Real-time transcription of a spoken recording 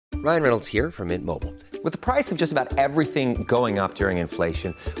Ryan Reynolds here from Mint Mobile. With the price of just about everything going up during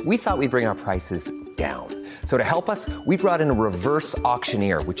inflation, we thought we'd bring our prices down. So to help us, we brought in a reverse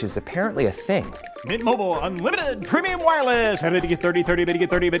auctioneer, which is apparently a thing. Mint Mobile Unlimited Premium Wireless. How to get 30, 30, bit to get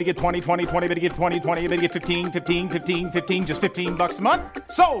 30, bit to get 20, 20, 20, bit to get 20, 20, bit to get 15, 15, 15, 15, just $15 a month?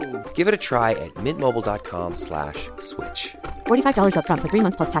 Sold! Give it a try at mintmobile.com/switch. $45 up front for 3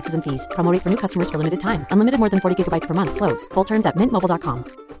 months plus taxes and fees. Promo rate for new customers for limited time. Unlimited more than 40 gigabytes per month. Slows full terms at mintmobile.com.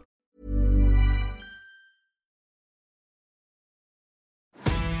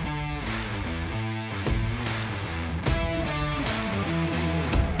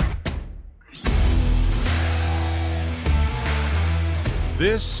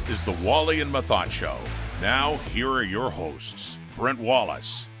 This is the Wally and Methot Show. Now, here are your hosts, Brent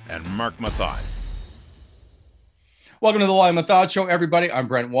Wallace and Mark Methot. Welcome to the Wally and Methot Show, everybody. I'm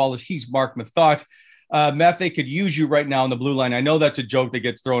Brent Wallace. He's Mark Methot. Meth, they could use you right now on the blue line. I know that's a joke that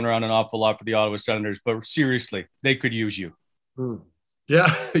gets thrown around an awful lot for the Ottawa Senators, but seriously, they could use you.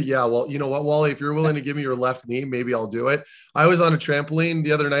 Yeah. Well, you know what, Wally, if you're willing to give me your left knee, maybe I'll do it. I was on a trampoline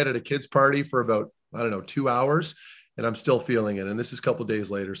the other night at a kid's party for about, 2 hours. And I'm still feeling it. And this is a couple of days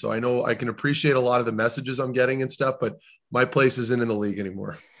later. So I know I can appreciate a lot of the messages I'm getting and stuff, but my place isn't in the league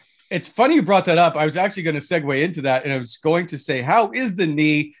anymore. It's funny you brought that up. I was actually going to segue into that. And I was going to say, how is the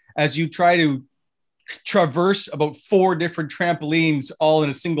knee as you try to traverse about 4 different trampolines all in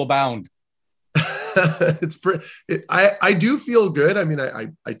a single bound? I do feel good. I mean, I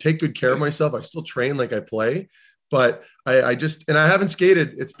take good care of myself. I still train like I play, but I haven't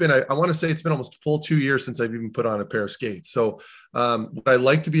skated. It's been, I want to say it's been almost a full 2 years since I've even put on a pair of skates. So would I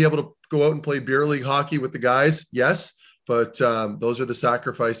like to be able to go out and play beer league hockey with the guys? Yes. But those are the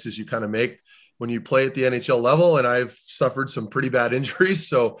sacrifices you kind of make when you play at the NHL level. And I've suffered some pretty bad injuries.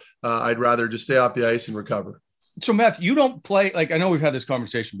 So I'd rather just stay off the ice and recover. So Meth, you don't play, like, I know we've had this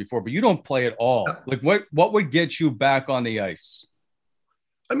conversation before, but you don't play at all. Like what would get you back on the ice?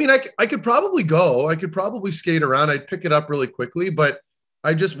 I mean, I could probably go. I could probably skate around. I'd pick it up really quickly, but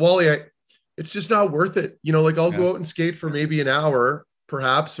Wally, it's just not worth it. I'll go out and skate for maybe an hour,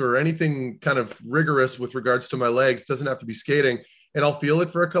 perhaps, or anything kind of rigorous with regards to my legs. It doesn't have to be skating, and I'll feel it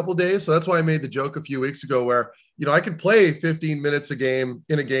for a couple of days. So that's why I made the joke a few weeks ago where, I could play 15 minutes in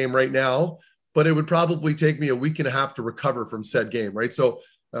a game right now, but it would probably take me a week and a half to recover from said game. Right. So,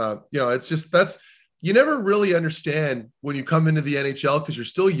 it's just, you never really understand when you come into the NHL because you're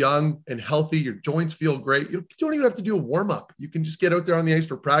still young and healthy. Your joints feel great. You don't even have to do a warm up. You can just get out there on the ice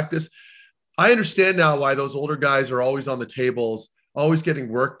for practice. I understand now why those older guys are always on the tables, always getting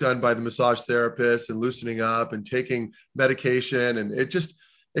work done by the massage therapist and loosening up and taking medication. And it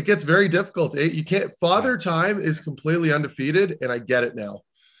gets very difficult. Father time is completely undefeated. And I get it now.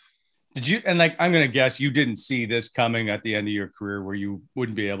 Did you, and I'm going to guess you didn't see this coming at the end of your career where you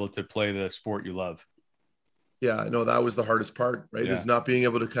wouldn't be able to play the sport you love. Yeah, no, that was the hardest part, right? Yeah. Is not being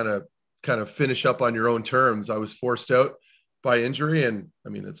able to kind of finish up on your own terms. I was forced out by injury. And I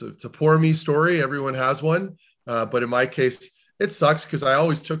mean, it's a poor me story. Everyone has one. But in my case, it sucks because I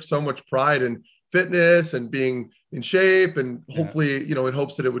always took so much pride in fitness and being in shape and hopefully, in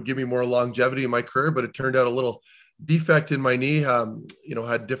hopes that it would give me more longevity in my career, but it turned out a little defect in my knee,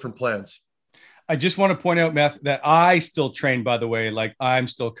 had different plans. I just want to point out, Meth, that I still train, by the way, like I'm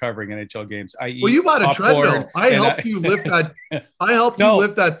still covering NHL games. You bought a treadmill. I helped you lift that. I helped you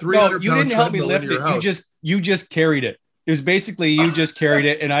lift that 300 you didn't help me lift it. You just carried it. It was basically, you just carried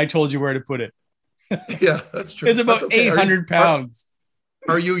it and I told you where to put it. Yeah, that's true. It's about 800 pounds.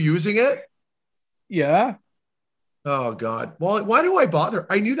 Are you using it? Yeah. Oh God. Well, why do I bother?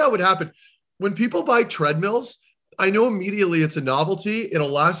 I knew that would happen. When people buy treadmills, I know immediately it's a novelty. It'll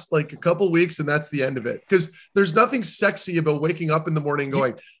last like a couple of weeks and that's the end of it. Because there's nothing sexy about waking up in the morning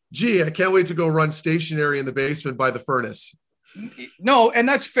going, gee, I can't wait to go run stationary in the basement by the furnace. No, and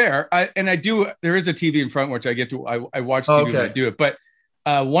that's fair. There is a TV in front, which I get to, I watch TV when I do it. But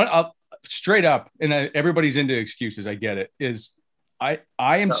straight up, and everybody's into excuses, I get it, is I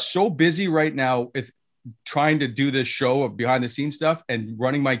am so busy right now with trying to do this show of behind the scenes stuff and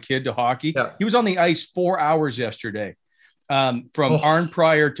running my kid to hockey. Yeah. He was on the ice 4 hours yesterday from Arn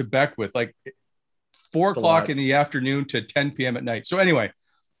Pryor to Beckwith, like 4 o'clock in the afternoon to 10 p.m. at night. So anyway,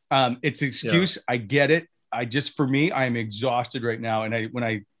 it's an excuse. Yeah. I get it. For me, I'm exhausted right now. And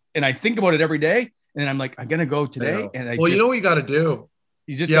I think about it every day and I'm like, I'm going to go today. And you know what you got to do?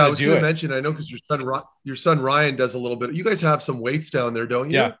 You just got to do it. I was going to mention, I know, because your son Ryan does a little bit. You guys have some weights down there,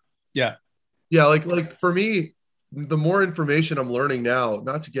 don't you? Yeah. Yeah. Like for me, the more information I'm learning now,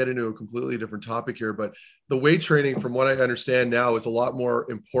 not to get into a completely different topic here, but the weight training, from what I understand now, is a lot more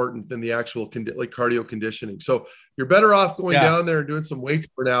important than the actual like cardio conditioning. So you're better off going down there and doing some weights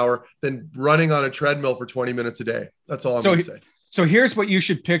for an hour than running on a treadmill for 20 minutes a day. That's all I'm going to say. So here's what you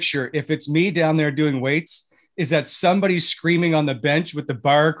should picture. If it's me down there doing weights, is that somebody screaming on the bench with the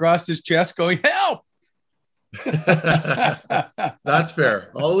bar across his chest going, help. That's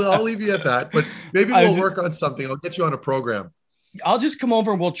fair. I'll leave you at that, but maybe we'll work on something. I'll get you on a program. I'll just come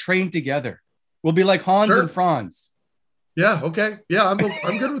over and we'll train together. We'll be like Hans and Franz. Yeah. Okay. Yeah. I'm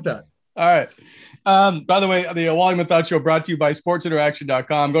good with that. All right. By the way, the Wally Methot Show brought to you by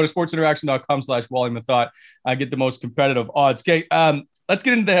sportsinteraction.com. Go to sportsinteraction.com/Wally Methot. Get the most competitive odds. Okay. Let's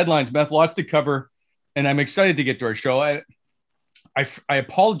get into the headlines, Meth. Lots to cover. And I'm excited to get to our show. I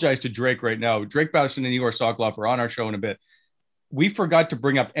apologize to Drake right now. Drake Batherson and Egor Sokolov are on our show in a bit. We forgot to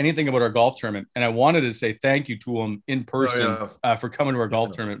bring up anything about our golf tournament. And I wanted to say thank you to them in person for coming to our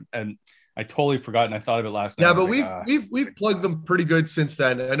golf tournament. And I totally forgot. And I thought of it last night. Yeah, but we've plugged them pretty good since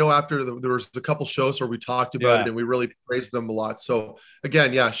then. I know after there was a couple shows where we talked about it and we really praised them a lot. So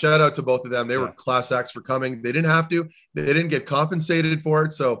again, shout out to both of them. They were class acts for coming. They didn't have to. They didn't get compensated for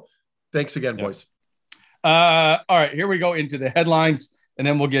it. So thanks again, boys. All right, here we go into the headlines, and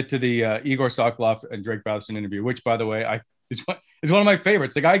then we'll get to the Egor Sokolov and Drake Batherson interview, which, by the way, is one of my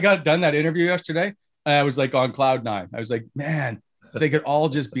favorites. Like, I got done that interview yesterday, and I was like on cloud 9. I was like, man, they could all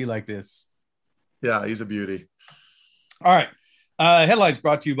just be like this. Yeah, he's a beauty. All right. Headlines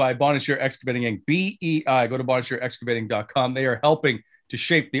brought to you by Bonnechere Excavating Inc. BEI. Go to BonnechereExcavating.com. They are helping to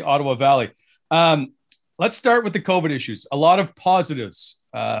shape the Ottawa Valley. Let's start with the COVID issues. A lot of positives,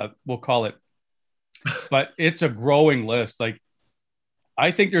 we'll call it. But it's a growing list. Like,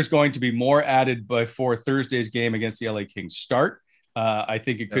 I think there's going to be more added before Thursday's game against the LA Kings start. I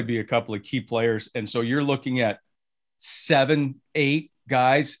think it could be a couple of key players. And so you're looking at 7, 8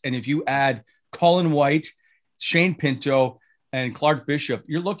 guys. And if you add Colin White, Shane Pinto, and Clark Bishop,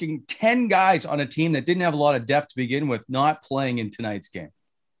 you're looking 10 guys on a team that didn't have a lot of depth to begin with, not playing in tonight's game.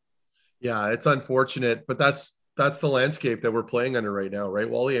 Yeah, it's unfortunate, but that's the landscape that we're playing under right now, right,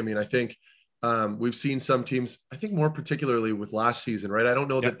 Wally? I mean, I think we've seen some teams, I think more particularly with last season, right? I don't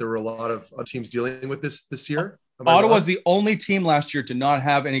know that there were a lot of teams dealing with this year. Ottawa's the only team last year to not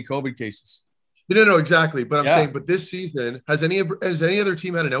have any COVID cases. No, exactly. But I'm saying, but this season, has any other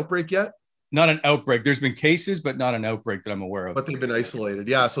team had an outbreak yet? Not an outbreak. There's been cases, but not an outbreak that I'm aware of. But they've been isolated.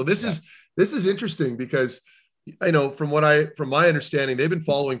 Yeah. So this is interesting because I know from my understanding, they've been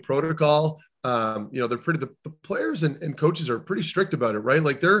following protocol. They're the players and coaches are pretty strict about it, right?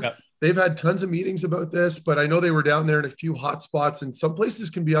 Like they've had tons of meetings about this, but I know they were down there in a few hot spots, and some places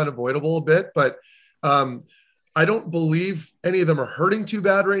can be unavoidable a bit, but I don't believe any of them are hurting too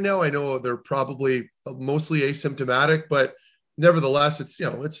bad right now. I know they're probably mostly asymptomatic, but nevertheless,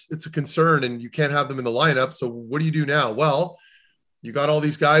 it's a concern, and you can't have them in the lineup. So what do you do now? Well, you got all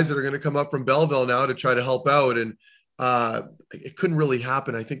these guys that are going to come up from Belleville now to try to help out, and it couldn't really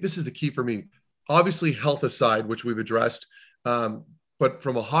happen. I think this is the key for me. Obviously, health aside, which we've addressed, but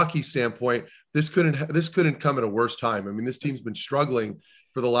from a hockey standpoint, this couldn't come at a worse time. I mean, this team's been struggling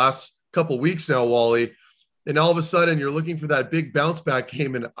for the last couple of weeks now, Wally, and all of a sudden you're looking for that big bounce back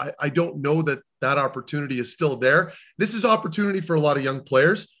game, and I don't know that opportunity is still there. This is opportunity for a lot of young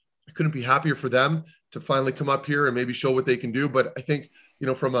players. I couldn't be happier for them to finally come up here and maybe show what they can do. But I think,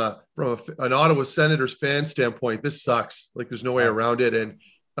 from an Ottawa Senators fan standpoint, this sucks. Like, there's no way around it. And,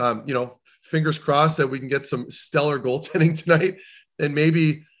 fingers crossed that we can get some stellar goaltending tonight. And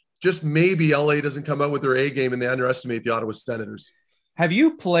maybe, just maybe, LA doesn't come out with their A game and they underestimate the Ottawa Senators. Have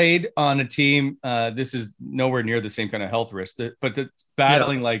you played on a team? This is nowhere near the same kind of health risk, but that's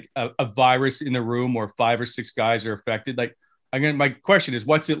battling like a virus in the room where 5 or 6 guys are affected. Like, again, my question is,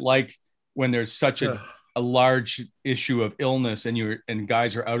 what's it like when there's such a large issue of illness and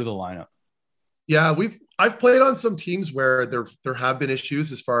guys are out of the lineup? Yeah, I've played on some teams where there have been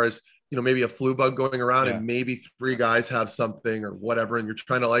issues as far as, maybe a flu bug going around and maybe 3 guys have something or whatever, and you're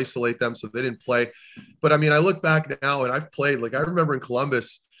trying to isolate them so they didn't play. But I mean, I look back now and I've played, like, I remember in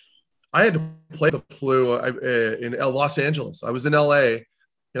Columbus, I had to play the flu in Los Angeles. I was in LA,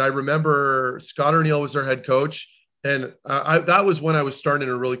 and I remember Scott O'Neill was their head coach. And that was when I was starting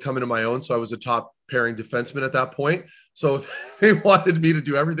to really come into my own. So I was a top pairing defenseman at that point. So they wanted me to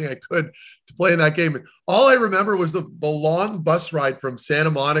do everything I could to play in that game. And all I remember was the long bus ride from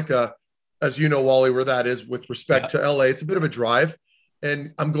Santa Monica, as you know, Wally, where that is with respect to LA. It's a bit of a drive.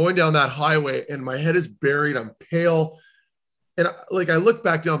 And I'm going down that highway and my head is buried. I'm pale. And I look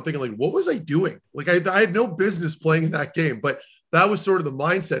back now, I'm thinking, like, what was I doing? Like, I had no business playing in that game. But that was sort of the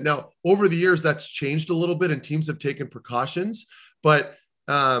mindset. Now, over the years, that's changed a little bit and teams have taken precautions. But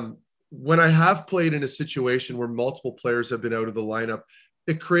when I have played in a situation where multiple players have been out of the lineup,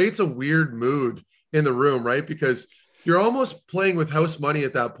 it creates a weird mood in the room, right? Because you're almost playing with house money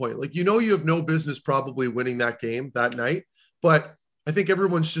at that point. Like, you know, you have no business probably winning that game that night, but I think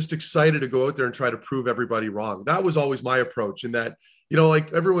everyone's just excited to go out there and try to prove everybody wrong. That was always my approach, in that, you know,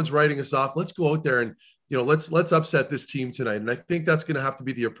 like everyone's writing us off. Let's go out there and, you know, let's upset this team tonight. And I think that's going to have to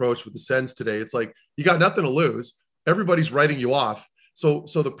be the approach with the Sens today. It's like, you got nothing to lose. Everybody's writing you off. So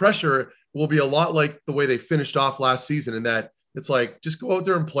the pressure will be a lot like the way they finished off last season, in that it's like, just go out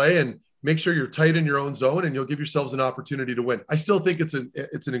there and play and make sure you're tight in your own zone, and you'll give yourselves an opportunity to win. I still think it's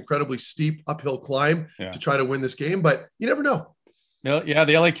an incredibly steep uphill climb to try to win this game, but you never know. Yeah,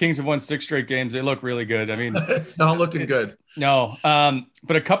 the LA Kings have won 6 straight games. They look really good. I mean, it's not looking good. No,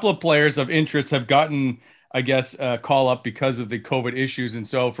 but a couple of players of interest have gotten, I guess, call up because of the COVID issues. And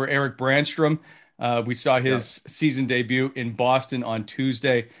so for Eric Brandstrom, we saw his season debut in Boston on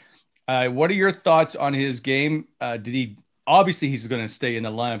Tuesday. What are your thoughts on his game? Obviously he's going to stay in the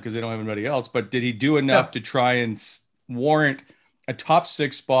lineup because they don't have anybody else, but did he do enough to try and warrant a top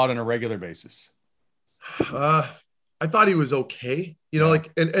 6 spot on a regular basis? I thought he was okay, you know,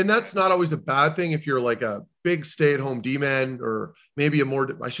 like, and that's not always a bad thing if you're like a big stay-at-home D-man, or maybe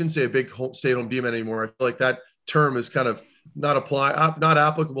I shouldn't say a big stay-at-home D-man anymore. I feel like that term is kind of not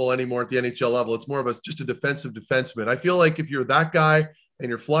applicable anymore at the NHL level. It's more of just a defensive defenseman. I feel like if you're that guy and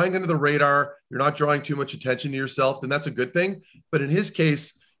you're flying under the radar, you're not drawing too much attention to yourself, then that's a good thing. But in his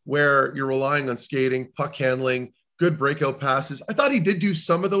case, where you're relying on skating, puck handling, good breakout passes, I thought he did do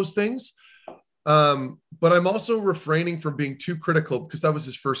some of those things. But I'm also refraining from being too critical because that was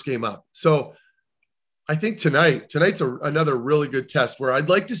his first game up. So I think tonight's another really good test where I'd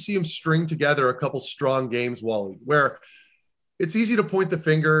like to see him string together a couple strong games, Wally, where it's easy to point the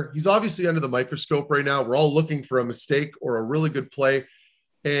finger. He's obviously under the microscope right now. We're all looking for a mistake or a really good play.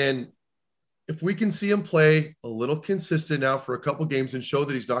 And if we can see him play a little consistent now for a couple games and show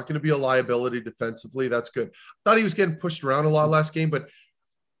that he's not going to be a liability defensively, that's good. I thought he was getting pushed around a lot last game, but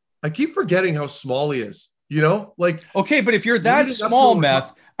I keep forgetting how small he is, you know, like, okay, but if you're that small,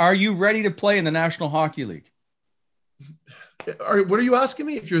 Meth, are you ready to play in the National Hockey League? What are you asking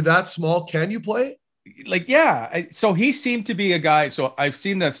me? If you're that small, can you play? Like, yeah. So he seemed to be a guy. So I've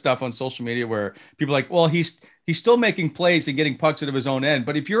seen that stuff on social media where people are like, well, he's still making plays and getting pucks out of his own end.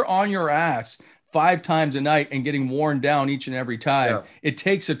 But if you're on your ass 5 times a night and getting worn down each and every time, it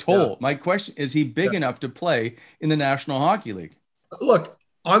takes a toll. Yeah. My question is he big enough to play in the National Hockey League? Look,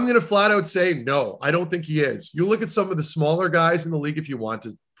 I'm going to flat out say, no, I don't think he is. You look at some of the smaller guys in the league, if you want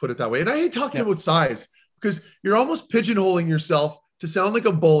to put it that way. And I hate talking about size because you're almost pigeonholing yourself to sound like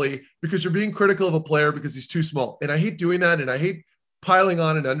a bully because you're being critical of a player because he's too small. And I hate doing that. And I hate piling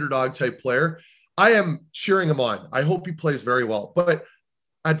on an underdog type player. I am cheering him on. I hope he plays very well. But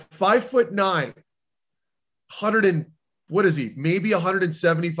at 5'9", what is he? Maybe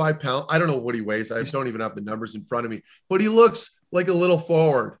 175 pounds. I don't know what he weighs. I don't even have the numbers in front of me, but he looks like a little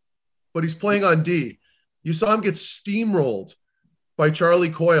forward, but he's playing on D. You saw him get steamrolled by Charlie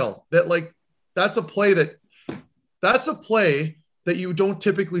Coyle. That's a play that you don't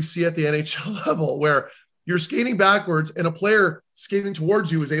typically see at the NHL level, where you're skating backwards and a player skating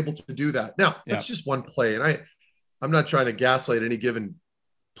towards you is able to do that. Now, that's just one play. And I'm not trying to gaslight any given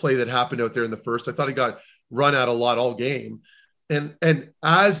play that happened out there in the first. I thought he got run out a lot all game. And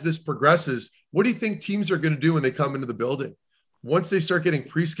as this progresses, what do you think teams are going to do when they come into the building? Once they start getting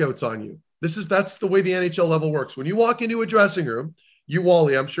pre-scouts on you, that's the way the NHL level works. When you walk into a dressing room,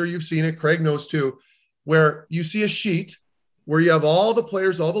 Wally, I'm sure you've seen it, Craig knows too, where you see a sheet where you have all the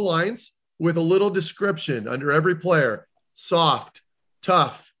players, all the lines with a little description under every player: soft,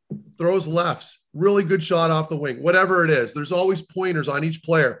 tough, throws lefts, really good shot off the wing, whatever it is. There's always pointers on each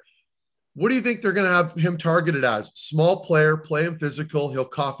player. What do you think they're going to have him targeted as? Small player, play him physical, he'll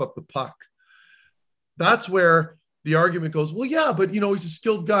cough up the puck. That's where the argument goes, well, yeah, but he's a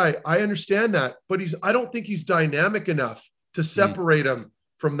skilled guy. I understand that, but I don't think he's dynamic enough to separate him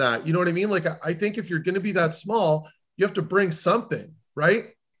from that. You know what I mean? Like, I think if you're going to be that small, you have to bring something, right?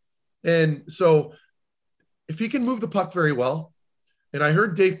 And so if he can move the puck very well, and I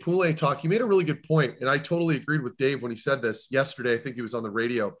heard Dave Poulet talk, he made a really good point, and I totally agreed with Dave when he said this yesterday. I think he was on the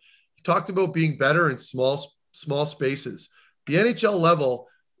radio. He talked about being better in small spaces. The NHL level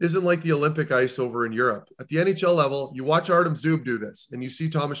isn't like the Olympic ice over in Europe. At the NHL level, you watch Artem Zub do this, and you see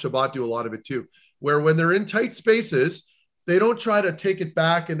Thomas Chabot do a lot of it too, where when they're in tight spaces, they don't try to take it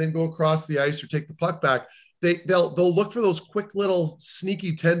back and then go across the ice or take the puck back. They'll look for those quick little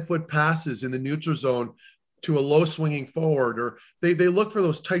sneaky 10-foot passes in the neutral zone to a low swinging forward, or they look for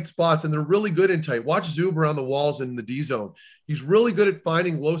those tight spots, and they're really good in tight. Watch Zub around the walls in the D zone. He's really good at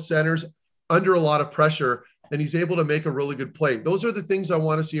finding low centers under a lot of pressure, and he's able to make a really good play. Those are the things I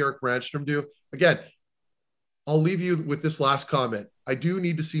want to see Erik Brannstrom do. Again, I'll leave you with this last comment. I do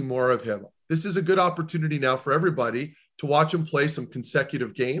need to see more of him. This is a good opportunity now for everybody to watch him play some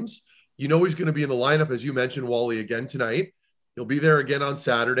consecutive games. You know he's going to be in the lineup, as you mentioned, Wally, again tonight. He'll be there again on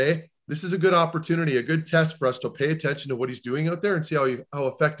Saturday. This is a good opportunity, a good test for us to pay attention to what he's doing out there and see how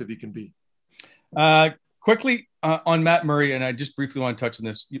effective he can be. Quickly on Matt Murray, and I just briefly want to touch on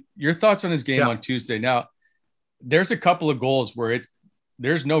this. Your thoughts on his game on Tuesday. Now, there's a couple of goals where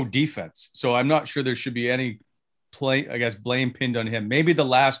there's no defense, so I'm not sure there should be any blame pinned on him. Maybe the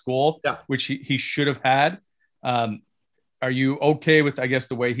last goal, which he should have had. Are you okay with,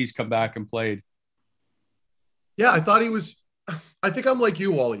 the way he's come back and played? Yeah, I thought he was. I think I'm like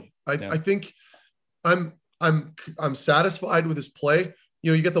you, Wally. I think I'm satisfied with his play.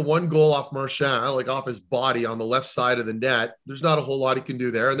 You get the one goal off Marchand, like off his body on the left side of the net. There's not a whole lot he can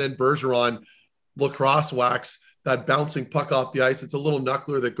do there. And then Bergeron lacrosse wax that bouncing puck off the ice. It's a little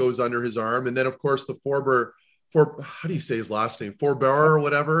knuckler that goes under his arm. And then of course the how do you say his last name? Forbert or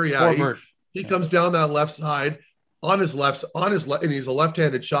whatever. Yeah. He comes down that left side on his left, and he's a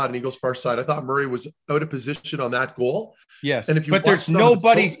left-handed shot, and he goes far side. I thought Murray was out of position on that goal. Yes, but there's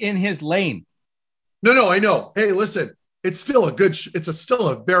nobody in his lane. No, I know. Hey, listen, it's still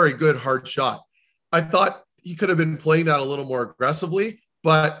a very good hard shot. I thought he could have been playing that a little more aggressively,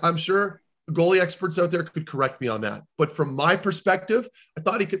 but I'm sure goalie experts out there could correct me on that. But from my perspective, I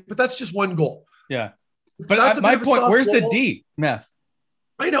thought he could. But that's just one goal. Yeah, but that's my point. Where's the D, Meth?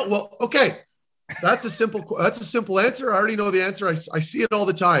 I know. Well, okay. That's a simple answer. I already know the answer. I see it all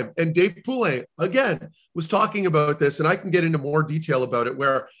the time. And Dave Poulin, again, was talking about this, and I can get into more detail about it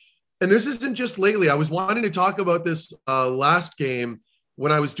and this isn't just lately. I was wanting to talk about this last game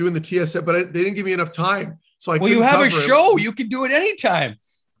when I was doing the TSM, but they didn't give me enough time. So you have a show. You can do it anytime.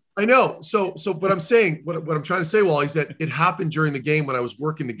 I know. So, but I'm saying what I'm trying to say, Wally, is that it happened during the game when I was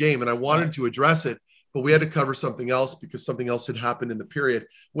working the game, and I wanted to address it, but we had to cover something else because something else had happened in the period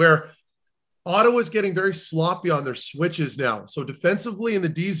where Ottawa's getting very sloppy on their switches now. So defensively in the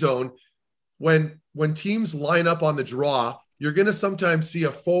D zone, when teams line up on the draw, you're going to sometimes see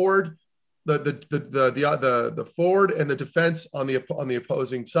a forward, the forward and the defense on the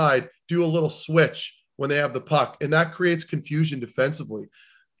opposing side do a little switch when they have the puck, and that creates confusion defensively.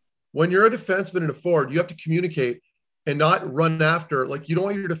 When you're a defenseman and a forward, you have to communicate and not run after. Like, you don't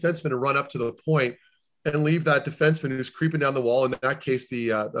want your defenseman to run up to the point and leave that defenseman who's creeping down the wall. In that case, the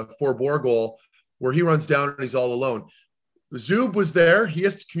Forbort goal where he runs down and he's all alone. Zub was there. He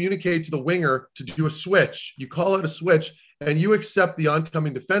has to communicate to the winger to do a switch. You call it a switch, and you accept the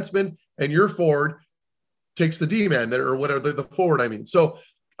oncoming defenseman, and your forward takes the D-man or whatever, the forward, I mean. So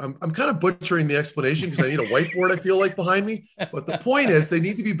I'm kind of butchering the explanation because I need a whiteboard, I feel like, behind me. But the point is they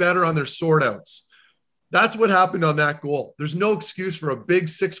need to be better on their sort outs. That's what happened on that goal. There's no excuse for a big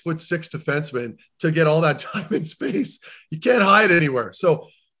 6'6" defenseman to get all that time and space. You can't hide anywhere. So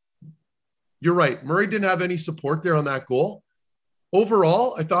you're right. Murray didn't have any support there on that goal.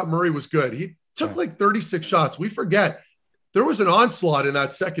 Overall, I thought Murray was good. He took like 36 shots. We forget there was an onslaught in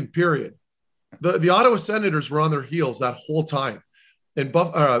that second period. The Ottawa Senators were on their heels that whole time, and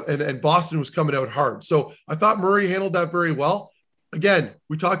Boston was coming out hard. So I thought Murray handled that very well. Again,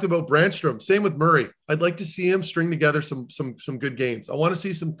 we talked about Brannstrom. Same with Murray. I'd like to see him string together some good games. I want to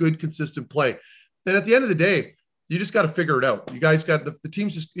see some good, consistent play. And at the end of the day, you just got to figure it out. You guys got the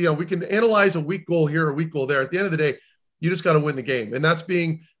teams just, we can analyze a weak goal here, a weak goal there. At the end of the day, you just got to win the game. And that's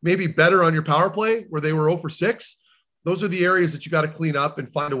being maybe better on your power play where they were 0 for 6. Those are the areas that you got to clean up and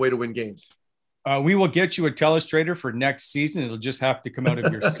find a way to win games. We will get you a telestrator for next season. It'll just have to come out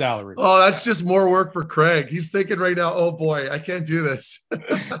of your salary. Oh, that's just more work for Craig. He's thinking right now, oh boy, I can't do this.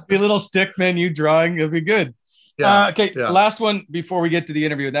 Be a little stick menu drawing. It'll be good. Yeah. Okay. Yeah. Last one before we get to the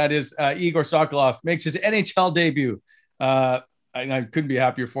interview. That is Egor Sokolov makes his NHL debut. I couldn't be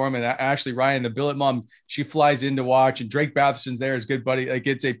happier for him. And Ashley Ryan, the billet mom, she flies in to watch, and Drake Batherson's there, his good buddy. Like,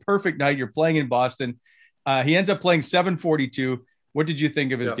 it's a perfect night. You're playing in Boston. He ends up playing 7:42. What did you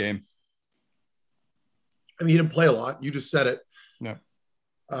think of his game? I mean, he didn't play a lot. You just said it. No.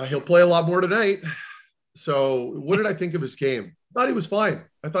 He'll play a lot more tonight. So what did I think of his game? I thought he was fine.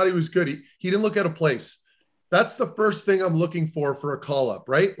 I thought he was good. He didn't look out of place. That's the first thing I'm looking for a call-up,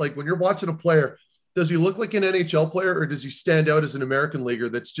 right? Like, when you're watching a player, does he look like an NHL player, or does he stand out as an American leaguer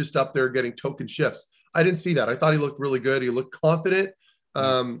that's just up there getting token shifts? I didn't see that. I thought he looked really good. He looked confident.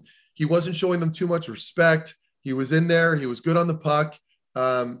 He wasn't showing them too much respect. He was in there. He was good on the puck.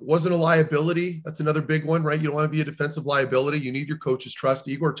 Wasn't a liability. That's another big one, right? You don't want to be a defensive liability. You need your coach's trust.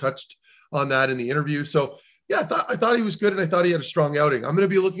 Egor touched on that in the interview. So yeah, I thought he was good, and I thought he had a strong outing. I'm going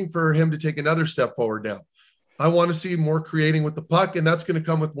to be looking for him to take another step forward now. I want to see more creating with the puck, and that's going to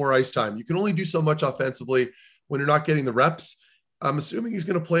come with more ice time. You can only do so much offensively when you're not getting the reps. I'm assuming he's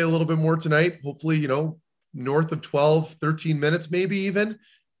going to play a little bit more tonight. Hopefully, north of 12, 13 minutes, maybe even.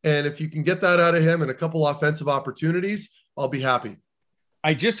 And if you can get that out of him and a couple offensive opportunities, I'll be happy.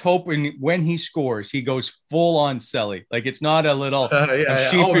 I just hope when he scores, he goes full on Selly. Like it's not a little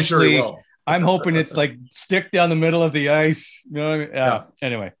sheepishly. Oh, sure I'm hoping it's like stick down the middle of the ice. You know what I mean? Yeah.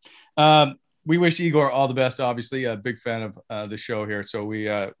 Anyway, we wish Egor all the best. Obviously, a big fan of the show here. So we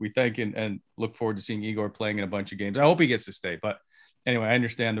thank and look forward to seeing Egor playing in a bunch of games. I hope he gets to stay. But anyway, I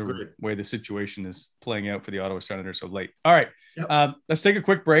understand the way the situation is playing out for the Ottawa Senators of late. All right, let's take a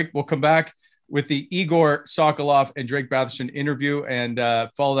quick break. We'll come back with the Egor, Sokolov, and Drake Batherson interview, and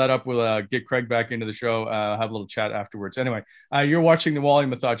follow that up. We'll get Craig back into the show, have a little chat afterwards. Anyway, you're watching the Wally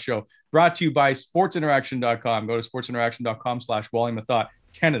Methot Show, brought to you by sportsinteraction.com. Go to sportsinteraction.com/Wally Methot,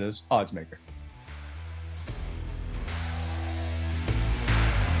 Canada's odds maker.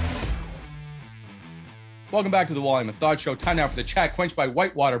 Welcome back to the Wally Methot Show. Time now for the chat quenched by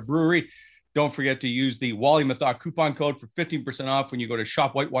Whitewater Brewery. Don't forget to use the Wally Methot coupon code for 15% off when you go to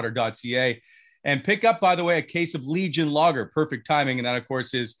shopwhitewater.ca. And pick up, by the way, a case of Legion Lager. Perfect timing. And that, of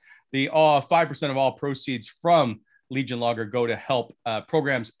course, is the 5% of all proceeds from Legion Lager go to help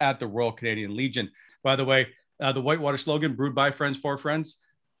programs at the Royal Canadian Legion. By the way, the Whitewater slogan, brewed by friends for friends.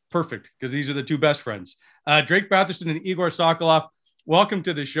 Perfect, because these are the two best friends. Drake Batherson and Egor Sokolov, welcome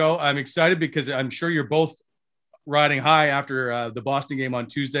to the show. I'm excited because I'm sure you're both riding high after the Boston game on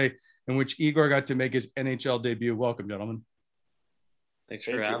Tuesday, in which Egor got to make his NHL debut. Welcome, gentlemen. Thanks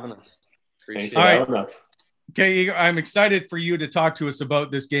for having us. Thanks for having us. Okay, Egor, I'm excited for you to talk to us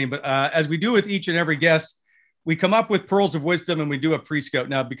about this game. But as we do with each and every guest, we come up with pearls of wisdom and we do a pre-scout.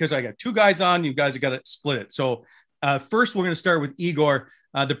 Now, because I got two guys on, you guys have got to split it. So first, we're going to start with Egor.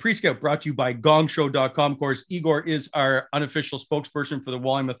 The pre-scout brought to you by gongshow.com. Of course, Egor is our unofficial spokesperson for the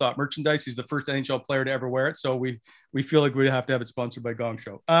Wally Methot merchandise. He's the first NHL player to ever wear it. So we feel like we have to have it sponsored by Gong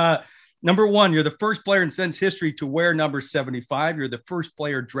Show. Number one, you're the first player in Sens history to wear number 75. You're the first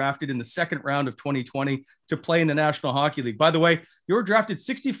player drafted in the second round of 2020 to play in the National Hockey League. By the way, you were drafted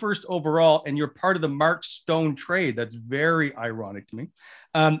 61st overall, and you're part of the Mark Stone trade. That's very ironic to me.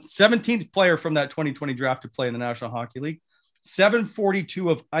 17th player from that 2020 draft to play in the National Hockey League.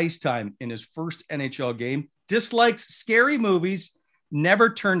 742 of ice time in his first NHL game. Dislikes scary movies,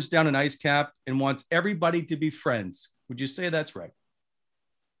 never turns down an ice cap, and wants everybody to be friends. Would you say that's right?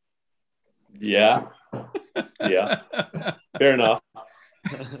 Yeah. Fair enough.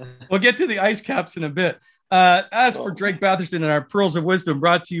 We'll get to the ice caps in a bit. As for Drake Batherson and our pearls of wisdom,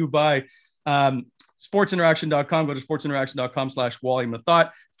 brought to you by sportsinteraction.com. Go to sportsinteraction.com/Wally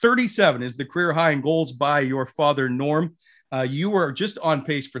Methot. 37 is the career high in goals by your father, Norm. You were just on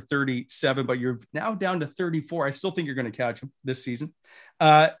pace for 37, but you're now down to 34. I still think you're going to catch him this season.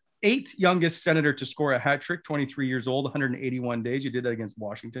 Eighth youngest Senator to score a hat trick, 23 years old, 181 days. You did that against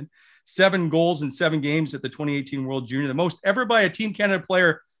Washington. 7 goals in 7 games at the 2018 World Junior, the most ever by a Team Canada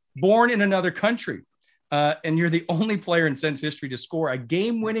player born in another country. And you're the only player in Sens history to score a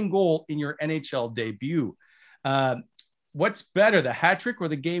game-winning goal in your NHL debut. What's better, the hat trick or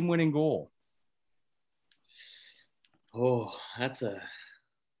the game-winning goal? Oh, that's a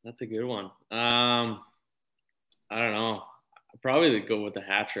good one. I don't know. I'd probably go with the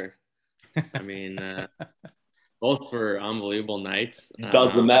hat trick. I mean, both were unbelievable nights.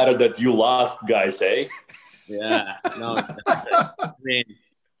 Doesn't matter that you lost, guys, eh? Yeah. No. I mean,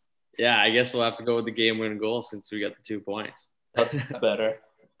 yeah. I guess we'll have to go with the game-winning goal since we got the 2 points. That's better.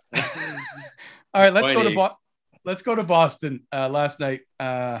 All right, let's go to Boston last night.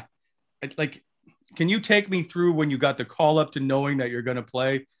 Can you take me through when you got the call up to knowing that you're going to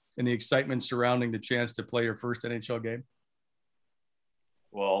play and the excitement surrounding the chance to play your first NHL game?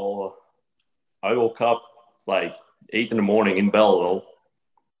 Well, I woke up like 8 a.m. in Belleville.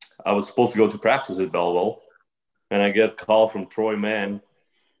 I was supposed to go to practice at Belleville, and I get a call from Troy Mann.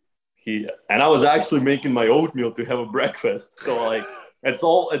 And I was actually making my oatmeal to have a breakfast. So like it's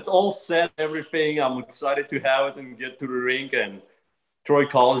all set, everything. I'm excited to have it and get to the rink. And Troy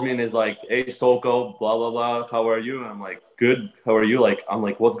calls me and is like, "Hey, Soko, blah, blah, blah. How are you?" And I'm like, "Good. How are you?" Like, I'm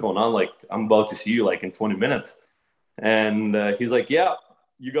like, "What's going on?" Like, I'm about to see you like in 20 minutes. And he's like, "Yeah,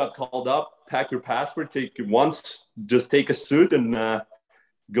 you got called up. Pack your passport. Just take a suit and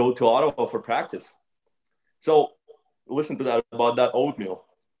go to Ottawa for practice." So listen to that about that oatmeal.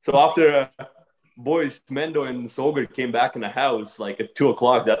 So after boys Mendo and Sokolov came back in the house like at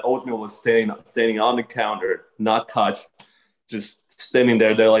 2:00. That oatmeal was standing on the counter, not touched, just standing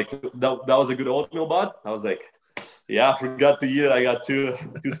there. They're like, that was a good oatmeal, bud. I was like, yeah, I forgot to eat it. I got too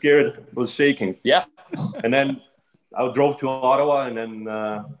scared. I was shaking. Yeah. And then I drove to Ottawa, and then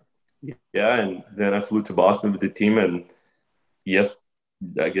and then I flew to Boston with the team. And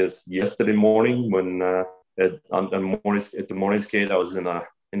I guess yesterday morning when at the morning skate, I was in the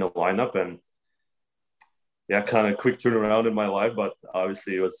lineup, and kind of quick turnaround in my life, but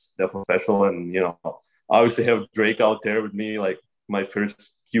obviously it was definitely special. And obviously have Drake out there with me, like my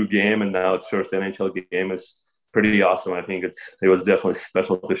first Q game, and now it's first NHL game, is pretty awesome. I think it was definitely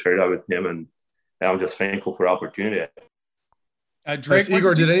special to share that with him, and I'm just thankful for the opportunity. Drake,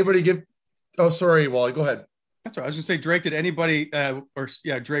 Egor, did anybody give? Oh, sorry, Wally, go ahead. That's right. I was going to say, Drake, did anybody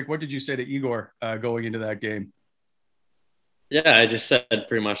Drake, what did you say to Egor going into that game? Yeah, I just said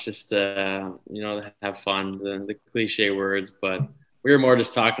pretty much just, have fun, the cliche words, but we were more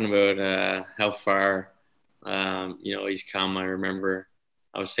just talking about how far, he's come. I remember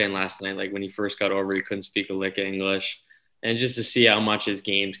I was saying last night, like when he first got over, he couldn't speak a lick of English, and just to see how much his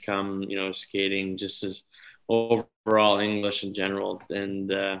game's come, skating, just as overall English in general. And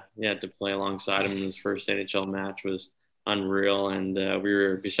to play alongside him in his first NHL match was unreal. And we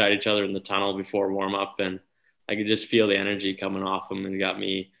were beside each other in the tunnel before warm up, and I could just feel the energy coming off him, and it got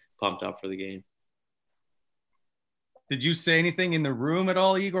me pumped up for the game. Did you say anything in the room at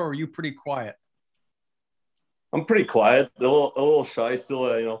all, Egor, or were you pretty quiet? I'm pretty quiet, a little shy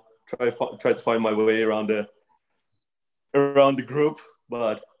still. Try to find my way around the group,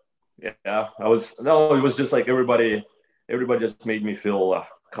 but it was just like everybody just made me feel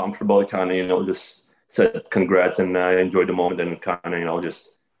comfortable. Kind of, just said congrats, and I enjoyed the moment, and kind of, just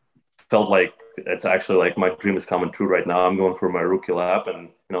felt like it's actually like my dream is coming true right now. I'm going for my rookie lap, and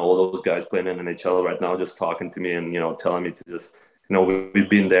all those guys playing in NHL right now just talking to me and telling me to just we've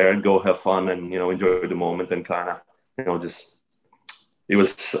been there and go have fun and enjoy the moment, and kind of just it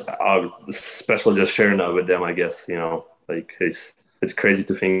was special just sharing that with them, I guess. Like it's crazy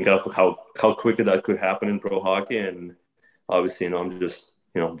to think of how quickly that could happen in pro hockey, and obviously I'm just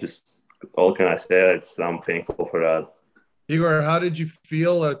all can I say, I'm thankful for that. Egor, how did you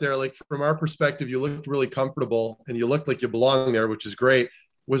feel out there? Like from our perspective, you looked really comfortable and you looked like you belong there, which is great.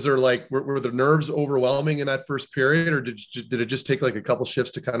 Was there were the nerves overwhelming in that first period, or did it just take like a couple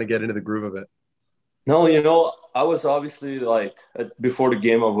shifts to kind of get into the groove of it? No, I was obviously like before the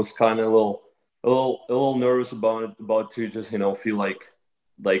game, I was kind of a little nervous about to just feel like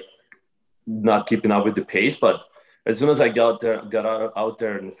not keeping up with the pace. But as soon as I got out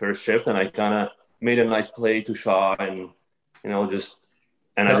there in the first shift, and I kind of made a nice play to Shaw, and I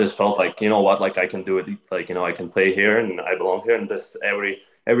just felt like, like I can do it. Like, I can play here and I belong here. And this every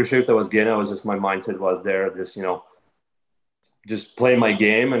shift I was getting, my mindset was there, just play my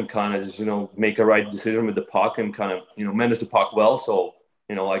game and kind of just, make a right decision with the puck and kind of, manage the puck well. So,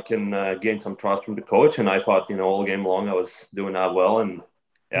 I can gain some trust from the coach. And I thought, all game long I was doing that well. And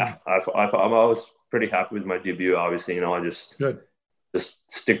I was pretty happy with my debut. Obviously, I just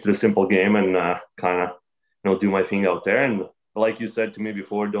stick to the simple game and kind of, do my thing out there. And like you said to me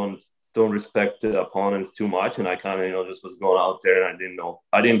before, don't respect the opponents too much. And I kind of, just was going out there, and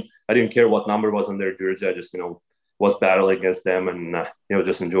I didn't care what number was on their jersey. I just, was battling against them and,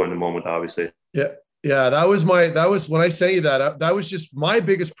 just enjoying the moment, obviously. Yeah. Yeah. That was when I say that was just my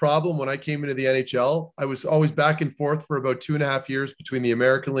biggest problem when I came into the NHL. I was always back and forth for about 2.5 years between the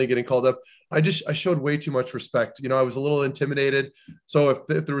American League getting called up. I showed way too much respect. I was a little intimidated. So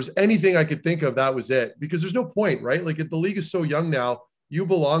if there was anything I could think of, that was it, because there's no point, right? Like the league is so young now, you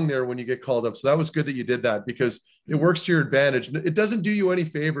belong there when you get called up. So that was good that you did that, because it works to your advantage. It doesn't do you any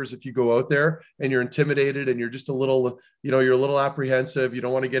favors if you go out there and you're intimidated and you're just a little, you're a little apprehensive. You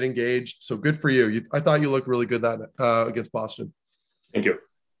don't want to get engaged. So good for you. I thought you looked really good that against Boston. Thank you.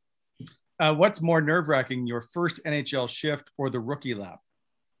 What's more nerve-wracking, your first NHL shift or the rookie lap?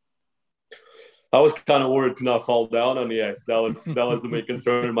 I was kind of worried to not fall down on the ice. That was the main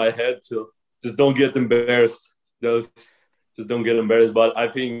concern in my head. So just don't get embarrassed. Just don't get embarrassed. But I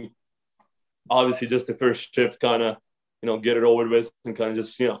think obviously just the first shift, kind of, get it over with and kind of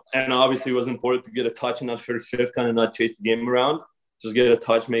just, and obviously it was important to get a touch in that first shift, kind of not chase the game around, just get a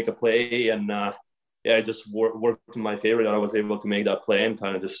touch, make a play. And it just worked in my favor that I was able to make that play and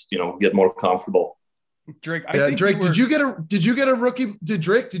kind of just, get more comfortable. Drake, did you get a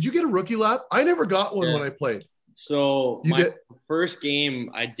rookie lap? I never got one when I played. So first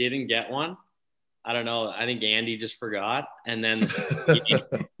game, I didn't get one. I don't know. I think Andy just forgot. And then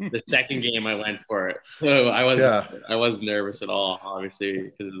the second game I went for it. So I wasn't nervous at all, obviously,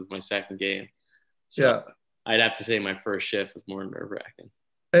 because it was my second game. So I'd have to say my first shift was more nerve-wracking.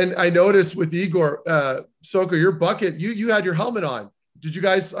 And I noticed with Egor, Soko, your bucket, you had your helmet on.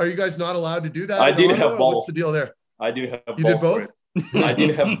 Are you guys not allowed to do that? I didn't have balls. What's the deal there? I do have. You did both? I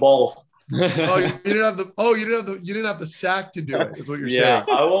didn't have balls. You didn't have the sack to do it, is what you're saying.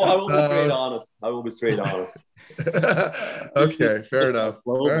 Yeah, I will be straight honest. I will be straight honest. Okay, fair enough.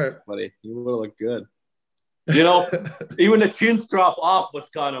 All right, buddy, you will look good. You know, even the chin strap off was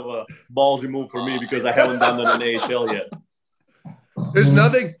kind of a ballsy move for me because I haven't done that in AHL yet. There's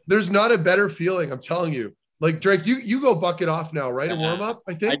not a better feeling, I'm telling you. Like Drake, you go bucket off now, right? A warm up,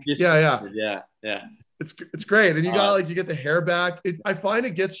 I think. Yeah. It's great, and you get the hair back. I find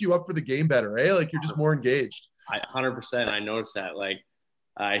it gets you up for the game better, eh? Like you're just more engaged. 100%. I noticed that. Like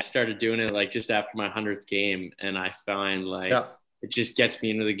I started doing it like just after my 100th game, and I find it just gets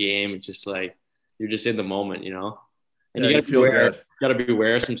me into the game. It's just like you're just in the moment, you know. And you gotta be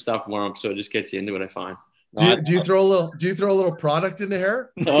aware of some stuff warm up, so it just gets you into it. I find. Do you throw a little product in the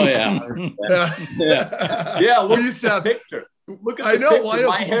hair? Oh yeah. Yeah. Look we used to have picture. Look at I know.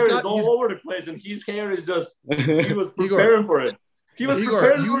 My hair is all over the place, and his hair is just. He was preparing for it. He was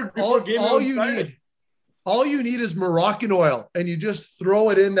preparing for it before game started. All you need is Moroccan oil, and you just throw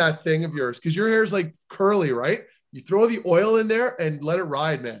it in that thing of yours because your hair is like curly, right? You throw the oil in there and let it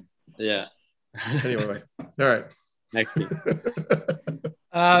ride, man. Yeah. Anyway, all right. Next week.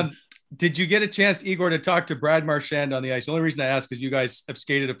 Did you get a chance, Egor, to talk to Brad Marchand on the ice? The only reason I ask is you guys have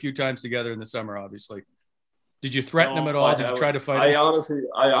skated a few times together in the summer, obviously. Did you threaten him at all? Did you try to fight him? I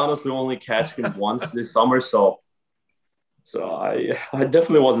honestly only catched him once this summer, so I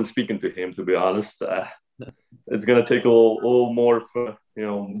definitely wasn't speaking to him, to be honest. It's gonna take a little more,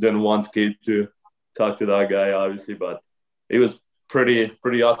 than one skate to talk to that guy, obviously. But it was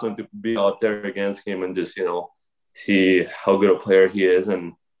pretty awesome to be out there against him and just see how good a player he is,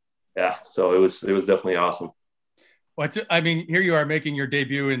 and so it was definitely awesome. Well, here you are making your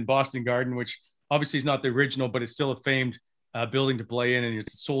debut in Boston Garden, which obviously is not the original, but it's still a famed building to play in, and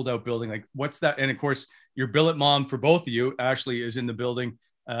it's a sold out building. Like, what's that? And of course, your billet mom for both of you, Ashley, is in the building.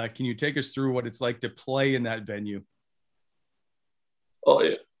 Can you take us through what it's like to play in that venue? Oh,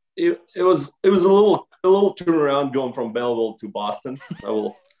 it was a little turnaround going from Belleville to Boston. I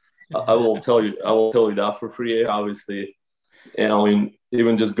will tell you that for free, obviously. And I mean,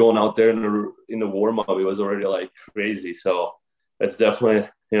 even just going out there in the warm up, it was already like crazy. So it's definitely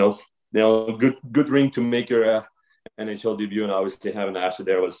good ring to make your NHL debut, and obviously having Ashley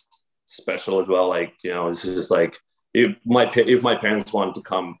there was special as well. Like it's just like if my parents wanted to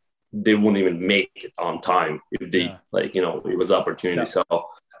come, they wouldn't even make it on time if they it was opportunity. Yeah. So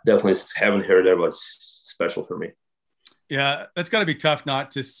definitely having her there was special for me. Yeah, that's got to be tough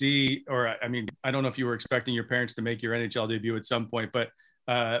not to see, or I don't know if you were expecting your parents to make your NHL debut at some point, but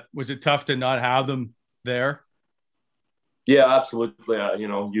was it tough to not have them there? Yeah, absolutely.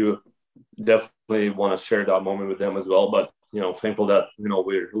 You definitely want to share that moment with them as well, but thankful that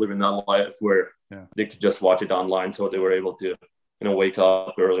we're living that life where they could just watch it online, so they were able to wake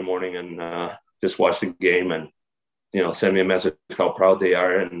up early morning and just watch the game and send me a message how proud they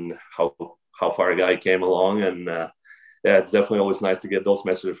are and how far a guy came along. And it's definitely always nice to get those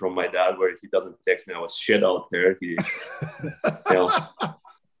messages from my dad where he doesn't text me I was shit out there. He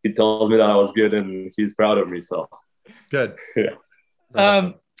he tells me that I was good and he's proud of me. So good.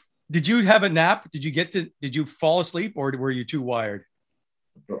 Yeah. Did you have a nap? Did you fall asleep, or were you too wired?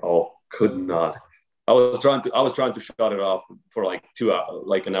 Oh, could not. I was trying to shut it off for like 2 hours,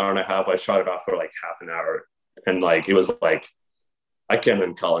 like an hour and a half. I shut it off for like half an hour, and like it was like I can't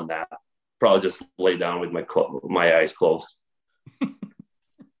even call it nap. Probably just lay down with my eyes closed.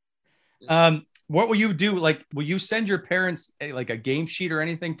 What will you do? Like, will you send your parents like a game sheet or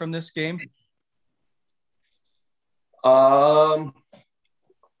anything from this game? I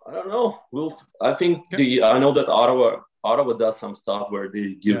don't know. I think I know that Ottawa does some stuff where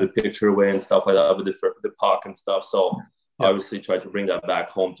they give the picture away and stuff like that with the puck and stuff. So obviously try to bring that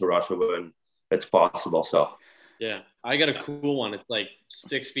back home to Russia when it's possible. So yeah, I got a cool one. It's like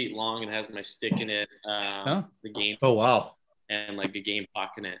 6 feet long and has my stick in it. The game. Oh wow! And like a game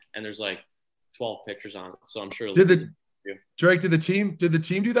puck in it, and there's like 12 pictures on it. So I'm sure. Did the team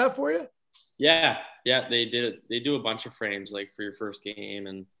do that for you? Yeah, they did it. They do a bunch of frames like for your first game,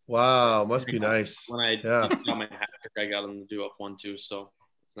 and wow, must be nice. When I got my hat trick, I got them to do up one too, so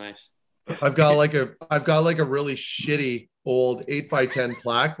it's nice. I've got like a really shitty old 8x10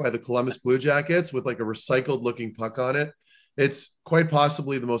 plaque by the Columbus Blue Jackets with like a recycled looking puck on it. It's quite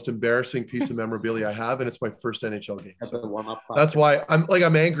possibly the most embarrassing piece of memorabilia I have, and it's my first NHL game. So that's why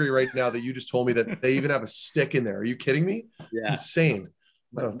I'm angry right now that you just told me that they even have a stick in there. Are you kidding me? Yeah. It's insane.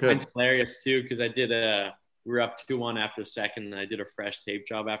 Oh, good. Mine's hilarious too, because we were up 2-1 after the second, and I did a fresh tape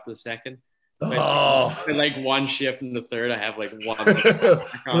job after the second. Oh, like one shift in the third, I have like one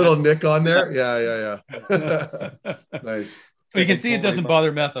little nick on there. Yeah. Nice. You can see it doesn't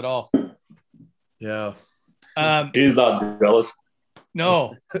bother Meth at all. Yeah. He's not jealous.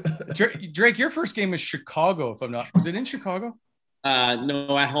 No. Drake, your first game is Chicago, if I'm not. Was it in Chicago?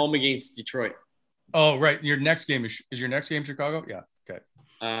 No, at home against Detroit. Oh, right. Your next game is your next game Chicago? Yeah. Okay.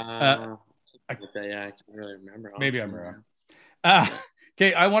 I can't really remember. Maybe I'm wrong.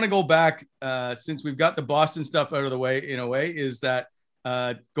 Okay, I want to go back since we've got the Boston stuff out of the way. In a way, is that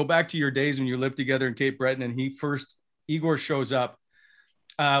go back to your days when you lived together in Cape Breton, and Egor shows up.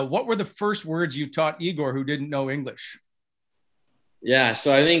 What were the first words you taught Egor who didn't know English? Yeah,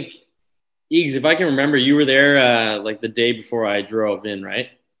 so I think Egs, if I can remember, you were there like the day before I drove in, right?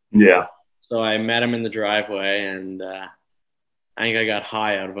 Yeah. So I met him in the driveway, and I think I got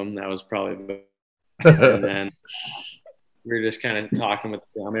high out of him. That was probably, and then we were just kind of talking with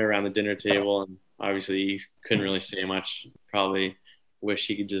the family around the dinner table, and obviously he couldn't really say much. Probably wish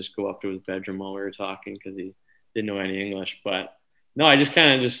he could just go up to his bedroom while we were talking because he didn't know any English. But no, I just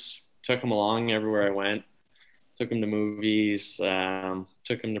kind of just took him along everywhere I went. Took him to movies.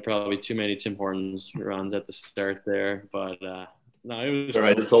 Took him to probably too many Tim Hortons runs at the start there. But no, it was all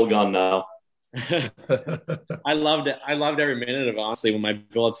right. It's all gone now. I loved it. I loved every minute of it, honestly. When my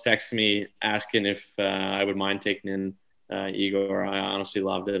billets texted me asking if I would mind taking in Egor, I honestly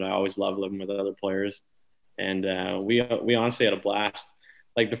loved it. I always loved living with other players, and we honestly had a blast.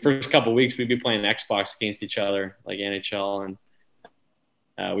 Like the first couple of weeks, we'd be playing Xbox against each other, like NHL, and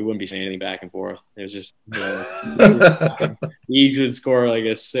we wouldn't be saying anything back and forth. It was just Eags would score like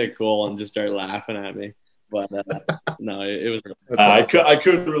a sick goal and just start laughing at me. But no, it was. Awesome. I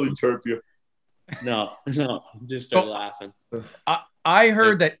couldn't really chirp you. No, just start laughing. I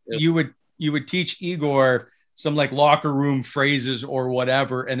heard that you would teach Egor some like locker room phrases or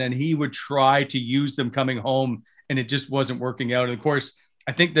whatever, and then he would try to use them coming home, and it just wasn't working out. And of course,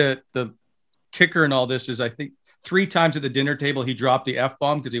 I think the kicker in all this is I think 3 times at the dinner table he dropped the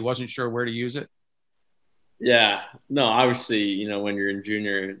F-bomb because he wasn't sure where to use it. Yeah, no, obviously, when you're in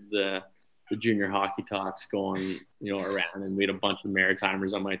junior, the junior hockey talks going, around, and we had a bunch of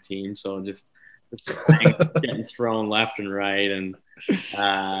Maritimers on my team, so just getting thrown left and right, and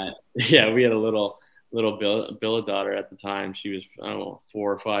yeah, we had a little Bill daughter at the time. She was, I don't know,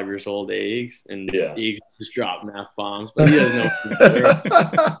 4 or 5 years old, Eggs, and Eggs just dropping F-bombs, but he doesn't know.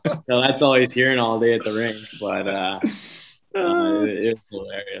 So that's all he's hearing all day at the rink. But it was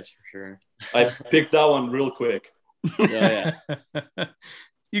hilarious for sure. I picked that one real quick. Yeah.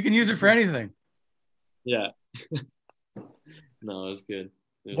 You can use it for anything. Yeah. No, it was good.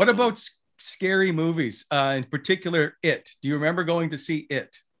 What about scary movies? In particular, It. Do you remember going to see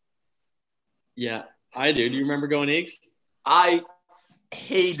It? Yeah, I do. Do you remember going, Eggs? I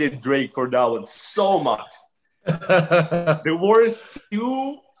hated Drake for that one so much. The worst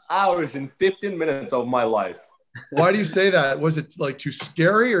 2 hours and 15 minutes of my life. Why do you say that? Was it like too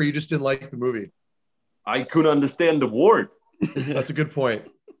scary, or you just didn't like the movie? I couldn't understand the word. That's a good point.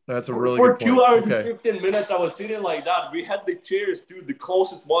 That's a really good point. For 2 hours and 15 minutes, I was sitting like that. We had the chairs, dude, the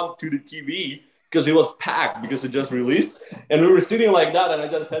closest one to the TV, because it was packed because it just released. And we were sitting like that, and I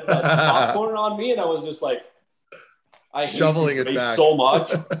just had that popcorn on me, and I was just like, I shoveling it back so much.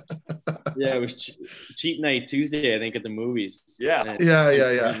 Yeah, it was cheat night Tuesday, I think, at the movies. Yeah.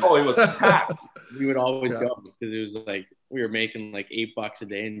 Oh, it was packed. We would always go because it was like we were making like $8 a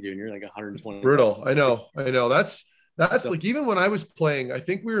day in junior, like 120. Brutal. I know. That's so, like, even when I was playing, I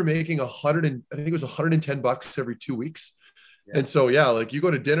think we were making $110 every 2 weeks. Yeah. And so, like you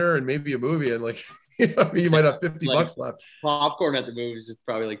go to dinner and maybe a movie, and like, you might have $50 left. Popcorn at the movies is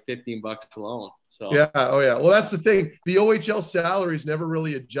probably like $15 alone. So yeah. Oh yeah. Well, that's the thing. The OHL salaries never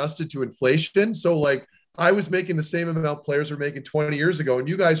really adjusted to inflation. So like I was making the same amount players were making 20 years ago, and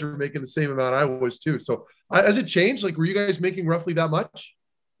you guys were making the same amount I was too. So has it changed? Like, were you guys making roughly that much?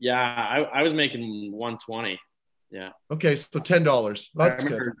 Yeah, I was making 120. Yeah. Okay, so $10. That's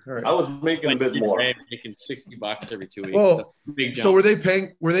good. All right. I was making a bit more. Making $60 every 2 weeks. Well, so were they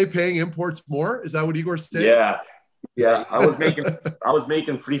paying imports more? Is that what Egor said? Yeah. I was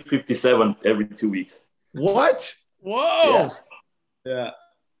making $357 every 2 weeks. What? Whoa. Yeah.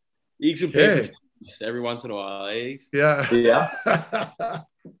 Eggs would pay every once in a while, Eggs. Yeah.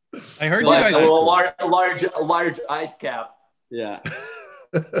 I heard you guys a large ice cap. Yeah.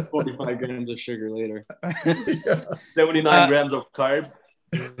 45 grams of sugar later. 79 grams of carbs.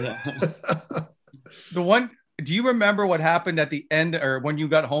 Do you remember what happened at the end, or when you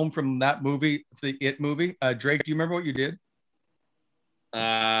got home from that movie, the It movie? Drake, do you remember what you did?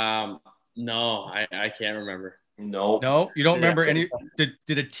 No, I can't remember. No, you don't remember any. Did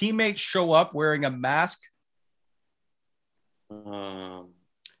a teammate show up wearing a mask?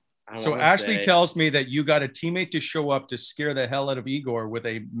 So Ashley tells me that you got a teammate to show up to scare the hell out of Egor with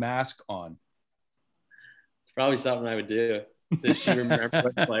a mask on. It's probably something I would do. Did she remember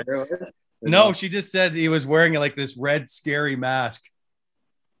what player it was? No, she just said he was wearing like this red scary mask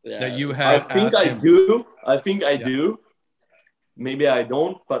that you had. I think I do. I think I do. Maybe I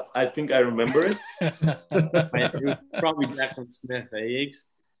don't, but I think I remember it. It was probably Declan Smith, Eggs?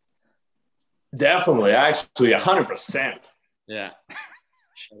 Definitely, actually, 100%. Yeah.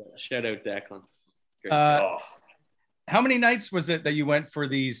 Shout out Declan. How many nights was it that you went for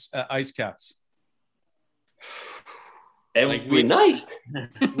these ice caps? Every night.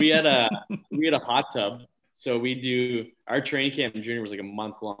 We had a hot tub. So we do our training camp in junior was like a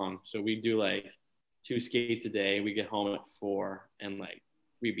month long. So we do like 2 skates a day. We get home at 4 and like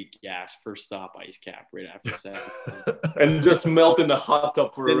we'd be gassed. First stop ice cap right after 7. And just melt in the hot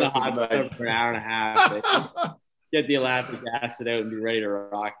tub for the rest of the night. For an hour and a half. Get the lactic acid out and be ready to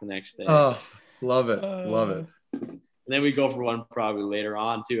rock the next day. Oh, love it. Love it. And then we go for one probably later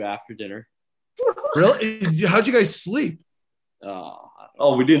on too after dinner. Really? How'd you guys sleep?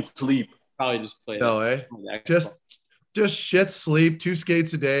 Oh, we didn't sleep. Probably just played. No, just shit sleep, 2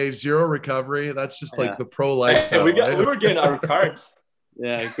 skates a day, 0 recovery. That's just like the pro lifestyle. We were getting our cards.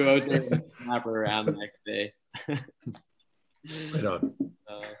 Yeah, go out there and snap her around the next day. Right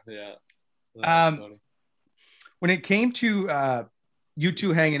on. When it came to you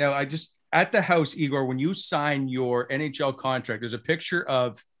two hanging out, at the house, Egor, when you sign your NHL contract, there's a picture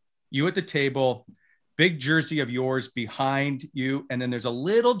of you at the table, big jersey of yours behind you, and then there's a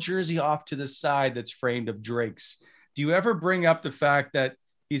little jersey off to the side that's framed of Drake's. Do you ever bring up the fact that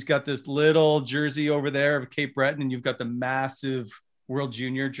he's got this little jersey over there of Cape Breton and you've got the massive World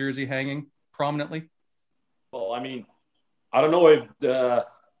Junior jersey hanging prominently? Well, I mean, I don't know if the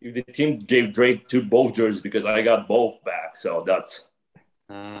team gave Drake both jerseys because I got both back. So that's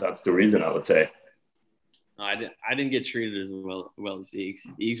the reason, I would say. No, I didn't get treated as well as Eags.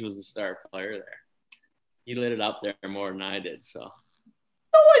 Eags was the star player there. He lit it up there more than I did. So. No,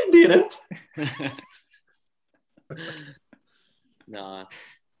 I didn't. No.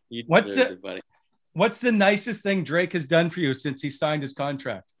 What's the nicest thing Drake has done for you since he signed his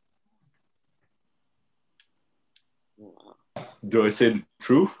contract? Do I say the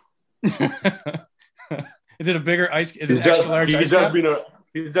truth? Is it a bigger ice? Is he's it extra large ice cap?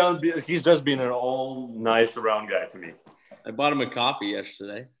 He's just been an all nice around guy to me. I bought him a coffee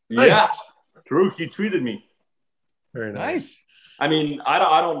yesterday. Nice. Yeah, true. He treated me very nice. I mean, I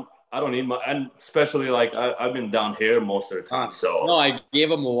don't need much, and especially like I've been down here most of the time. So no, I gave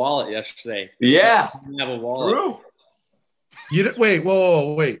him a wallet yesterday. Yeah, I didn't have a wallet. True. You didn't wait.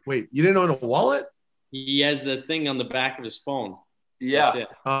 Whoa, wait. You didn't own a wallet? He has the thing on the back of his phone. Yeah.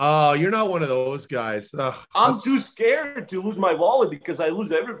 Oh, you're not one of those guys. I'm too scared to lose my wallet because I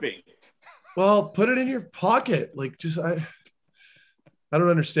lose everything. Well, put it in your pocket. Like, just I don't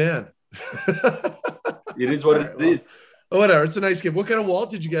understand. It is what it is. Oh, whatever. It's a nice gift. What kind of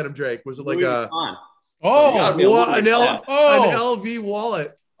wallet did you get him, Drake? Was it like an LV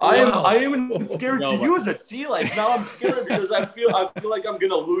wallet? Wow. I am even scared to use it. See, like now I'm scared because I feel like I'm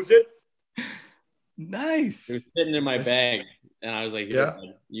gonna lose it. Nice. It was sitting in my bag, and I was like, "Yeah,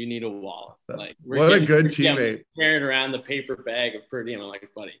 you need a wallet." Like, what a good teammate. Carrying around the paper bag of per diem. I'm like,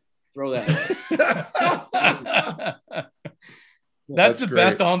 buddy, throw that. That's the great.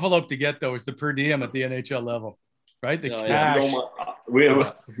 Best envelope to get, though, is the per diem at the NHL level, right? The cash.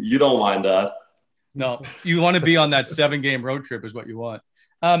 You don't mind that. No, you want to be on that 7-game road trip is what you want.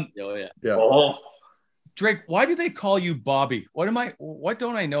 Oh. Drake, why do they call you Bobby? What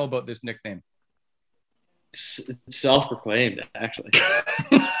don't I know about this nickname? It's self-proclaimed, actually.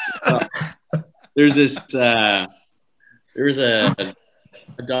 There's this there was a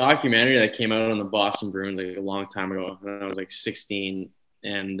documentary that came out on the Boston Bruins like a long time ago when I was like 16,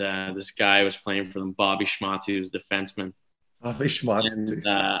 and this guy was playing for them, Bobby Schmatz, who was a defenseman. Bobby Schmatz. And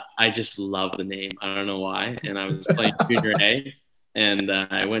I just love the name. I don't know why. And I was playing junior A, and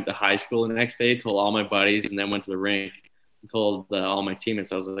I went to high school the next day, told all my buddies, and then went to the rink and told all my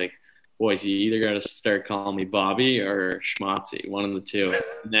teammates. I was like, boys, you either got to start calling me Bobby or Schmatzy, one of the two.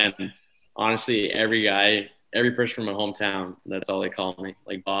 And then, honestly, every person from my hometown, that's all they call me,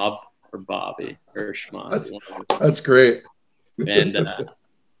 like Bob or Bobby or Schmatzy. That's great. And,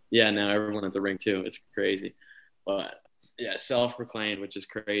 now everyone at the rink, too. It's crazy. But, yeah, self-proclaimed, which is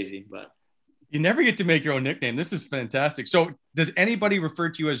crazy. But you never get to make your own nickname. This is fantastic. So does anybody refer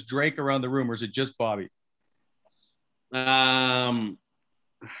to you as Drake around the room, or is it just Bobby?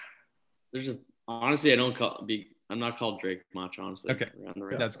 honestly, I'm not called Drake much, honestly. Okay.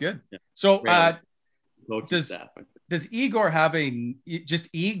 That's good. Yeah. So does Egor have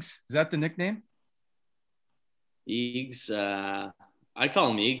just Eags? Is that the nickname? Eags, I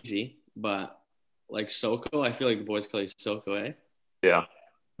call him Eagsy, but like Soko, I feel like the boys call you Soko, eh? Yeah.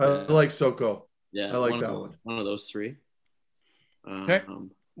 I like Soko. Yeah. I like that one. One of those three. Okay.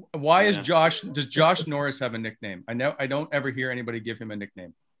 Why does Josh Norris have a nickname? I don't ever hear anybody give him a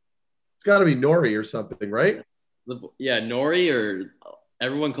nickname. It's got to be Nori or something, right? Yeah, Nori, or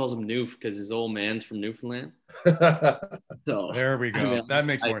everyone calls him Noof because his old man's from Newfoundland. So there we go. That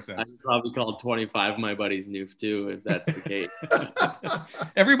makes more sense. I probably called 25 of my buddies Noof too, if that's the case.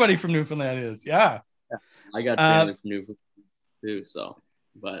 Everybody from Newfoundland is, yeah. I got family from Newfoundland too, so.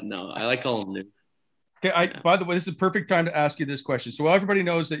 But no, I like calling him Noof. Okay. By the way, this is a perfect time to ask you this question. So everybody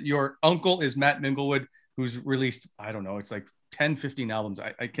knows that your uncle is Matt Minglewood, who's released, I don't know, it's like 10, 15 albums.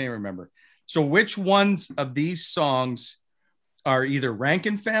 I can't remember. So which ones of these songs are either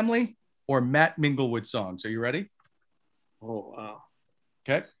Rankin Family or Matt Minglewood songs? Are you ready? Oh, wow.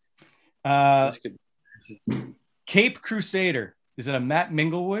 Okay. Cape Crusader. Is it a Matt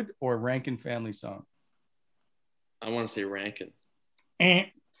Minglewood or Rankin Family song? I want to say Rankin.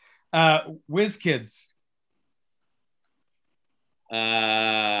 Whiz Kids.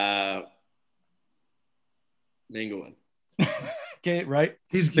 Minglewood. Okay, right.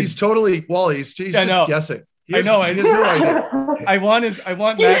 He's totally Wally. He's just guessing. I know. He has no idea. I want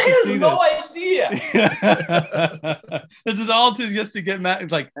Matt to see no this. idea. This is all just to get Matt.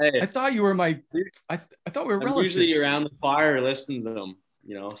 It's like, hey, I thought you were I thought we were relatives. Usually around the fire listening to them,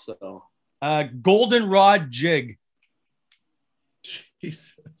 so. Goldenrod Jig.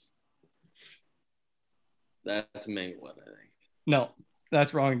 Jesus. That's Minglewood, I think. No,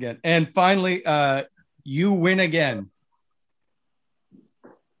 that's wrong again. And finally, You Win Again.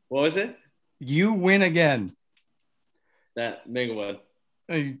 What was it? You Win Again. That Minglewood.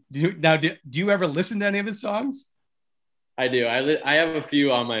 Do you ever listen to any of his songs? I do. I have a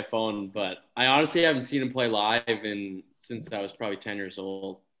few on my phone, but I honestly haven't seen him play live since I was probably 10 years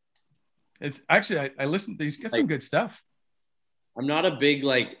old. It's actually I listened. He's got some good stuff. I'm not a big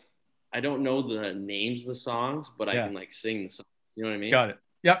I don't know the names of the songs, but I can sing the songs. You know what I mean? Got it.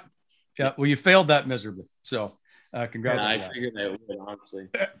 Yep. Yeah. Well, you failed that miserably. So, congrats. Yeah, I figured I would, honestly.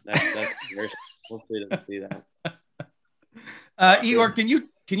 That's embarrassing. Hopefully, he doesn't see that. Egor, can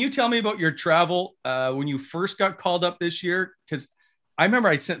you tell me about your travel when you first got called up this year? Because I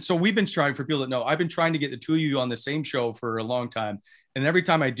remember we've been trying, for people that know, I've been trying to get the two of you on the same show for a long time. And every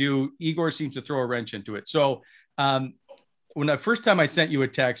time I do, Egor seems to throw a wrench into it. So when the first time I sent you a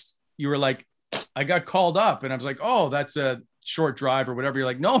text, you were like, I got called up. And I was like, oh, that's a short drive or whatever. You're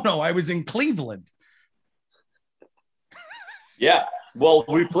like, no, I was in Cleveland. Yeah. Well,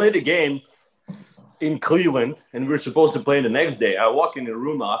 we played a game in Cleveland and we were supposed to play the next day. I walk in the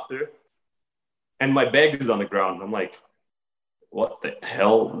room after and my bag is on the ground. I'm like, what the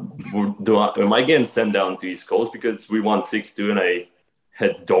hell am I getting sent down to East Coast because we won 6-2 and I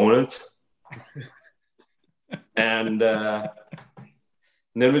had donuts? And then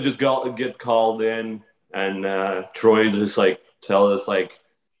we just get called in and Troy just tell us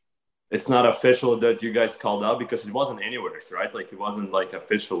it's not official that you guys called out because it wasn't anywhere, right? It wasn't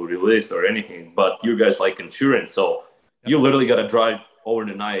official release or anything, but you guys insurance. So you literally got to drive over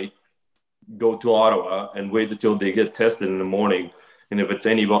the night, go to Ottawa and wait until they get tested in the morning. And if it's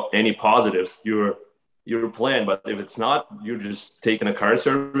any positives, you're playing. But if it's not, you're just taking a car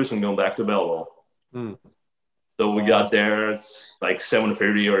service and going back to Belleville. Mm. So we got there, it's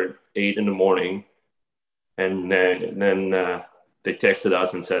 7:30 or 8 in the morning. And then they texted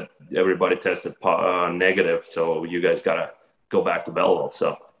us and said, everybody tested negative. So you guys got to go back to Belleville.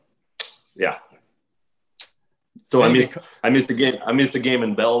 So, yeah. So I missed the game. I missed the game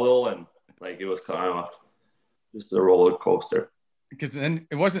in Belleville and it was kind of just a roller coaster. Because then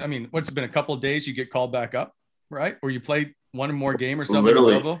it wasn't, what's it been, a couple of days you get called back up, right? Or you played one more game or something?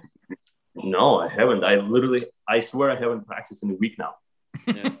 Literally. No, I haven't. I swear I haven't practiced in a week now.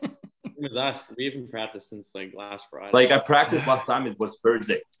 Yeah. With us, we haven't practiced since last Friday. I practiced last time, it was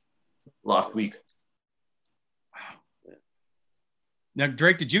Thursday last week. Wow. Yeah. Now,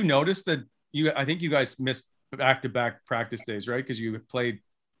 Drake, did you notice that I think you guys missed back-to-back practice days, right? Because you played,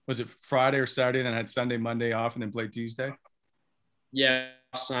 was it Friday or Saturday, then had Sunday, Monday off, and then played Tuesday? Yeah,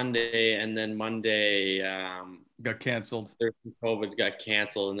 Sunday, and then Monday got canceled. COVID got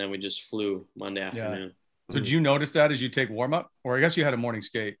canceled, and then we just flew Monday afternoon. Yeah. So did you notice that as you take warm-up? Or I guess you had a morning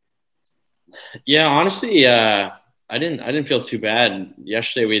skate. Yeah, honestly, I didn't feel too bad.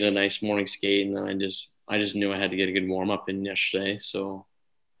 Yesterday we had a nice morning skate, and then I just knew I had to get a good warm-up in yesterday. So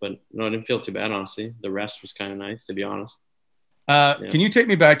but no, I didn't feel too bad, honestly. The rest was kind of nice, to be honest. Can you take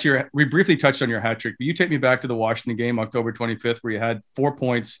me back to we briefly touched on your hat trick, but you take me back to the Washington game, October 25th, where you had 4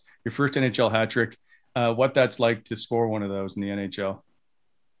 points, your first NHL hat trick. What that's like to score one of those in the NHL?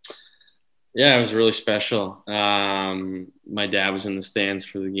 Yeah, it was really special. My dad was in the stands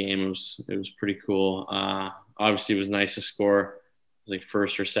for the game. It was pretty cool. Obviously, it was nice to score. It was like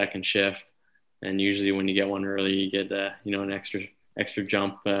first or second shift, and usually when you get one early, you get an extra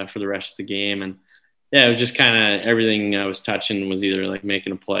jump for the rest of the game. And yeah, it was just kind of everything I was touching was either like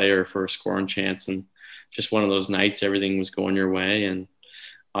making a play or for a scoring chance, and just one of those nights everything was going your way. And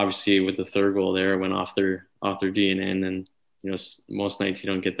obviously, with the third goal there, it went off their D and in, and most nights you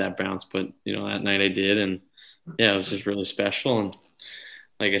don't get that bounce, but that night I did, and yeah, it was just really special. And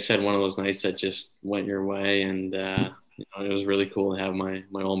like I said, one of those nights that just went your way, and it was really cool to have my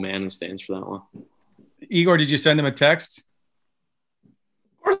old man in the stands for that one. Egor, did you send him a text?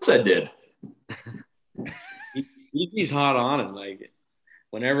 Of course I did. He's hot on it. Like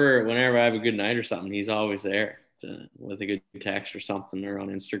whenever I have a good night or something, he's always there with a good text or something, or on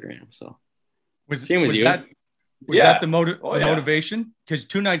Instagram. So same with you. Was that the motivation? Because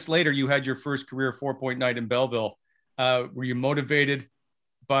 2 nights later, you had your first career 4-point night in Belleville. Were you motivated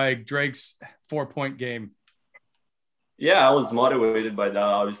by Drake's 4-point game? Yeah, I was motivated by that,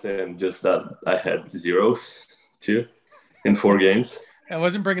 obviously, and just that I had zeros too in 4 games. I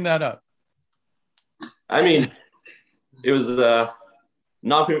wasn't bringing that up. I mean, it was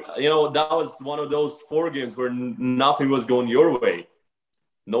nothing. That was one of those 4 games where nothing was going your way.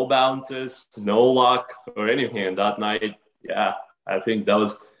 No bounces, no luck or anything. And that night, yeah, I think that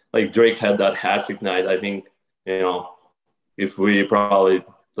was like Drake had that hat trick night. I think, if we probably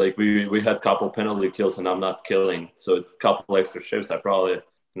we had a couple penalty kills and I'm not killing, so a couple extra shifts, I probably,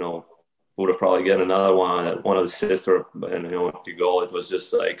 would have probably get another one of the assists or the goal. It was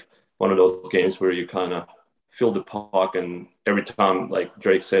just like one of those games where you kind of feel the puck, and every time, like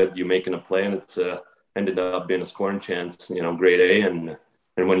Drake said, you making a play, and it's ended up being a scoring chance, grade A.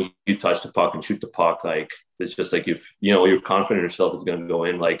 And when you touch the puck and shoot the puck, like it's just like if you're confident in yourself, it's gonna go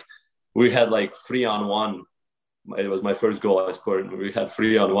in. Like we had like 3-on-1. It was my first goal I scored. We had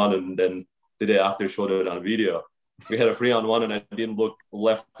 3-on-1, and then the day after showed it on video. We had a 3-on-1, and I didn't look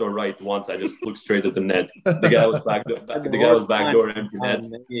left or right once. I just looked straight at the net. The guy was backdoor empty net.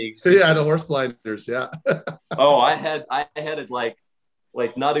 Yeah, the horse blinders. Yeah. Oh, I had it like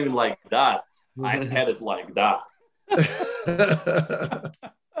not even like that. I had it like that.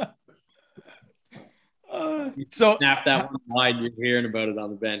 So snap that one wide. You're hearing about it on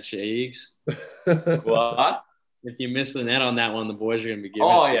the bench, Eggs. What? If you miss the net on that one, the boys are gonna be giving.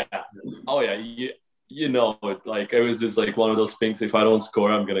 Oh yeah. You know it. Like it was just like one of those things. If I don't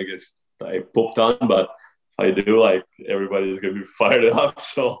score, I'm gonna get pooped on. But if I do, like everybody's gonna be fired up.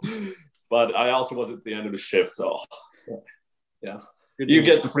 So, but I also was at the end of the shift. So, yeah. You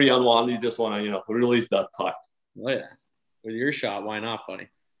get the 3-on-1. You just want to release that puck. Oh yeah, with your shot, why not, buddy?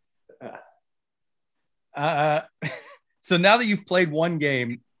 So now that you've played one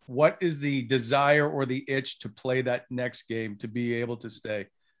game, what is the desire or the itch to play that next game to be able to stay?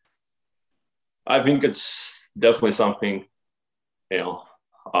 I think it's definitely something,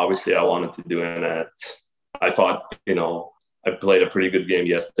 obviously I wanted to do, and I thought, I played a pretty good game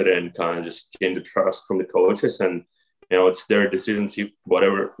yesterday and kind of just gained the trust from the coaches, and it's their decision. See,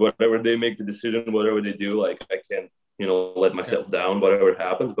 whatever they make the decision, whatever they do, like I can't, let myself down, whatever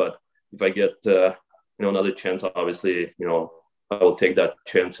happens. But if I get, another chance, obviously, I will take that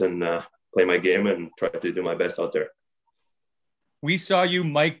chance and play my game and try to do my best out there. We saw you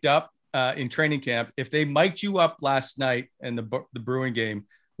mic'd up in training camp. If they mic'd you up last night in the Bruin game,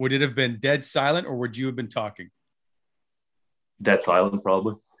 would it have been dead silent, or would you have been talking? Dead silent,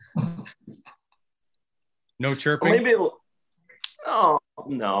 probably. No chirping? Maybe no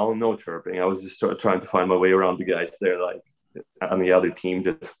chirping. I was just trying to find my way around the guys there, like on the other team.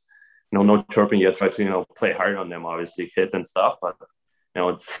 Just no chirping yet. Try to play hard on them, obviously hit and stuff. But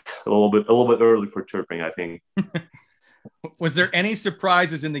it's a little bit early for chirping, I think. Was there any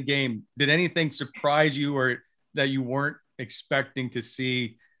surprises in the game? Did anything surprise you, or that you weren't expecting to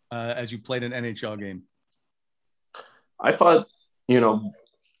see as you played an NHL game? I thought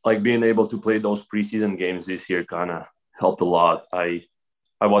like being able to play those preseason games this year kind of helped a lot. I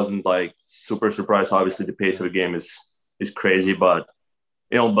wasn't like super surprised. Obviously the pace of the game is crazy, but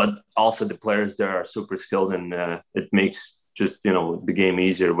but also the players there are super skilled, and it makes just the game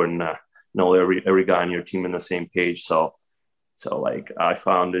easier when every guy on your team in the same page. So like I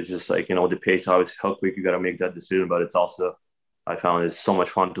found it's just like the pace, obviously how quick you got to make that decision, but it's also I found it's so much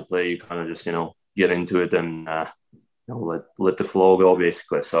fun to play. You kind of just get into it and let the flow go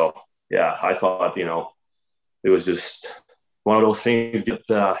basically. So yeah, I thought, it was just one of those things.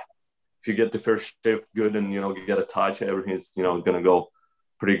 If you get the first shift good and, you get a touch, everything's, going to go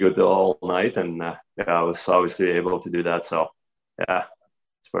pretty good all night. And I was obviously able to do that. So yeah,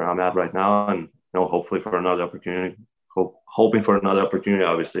 that's where I'm at right now. And, hopefully for another opportunity, hoping for another opportunity,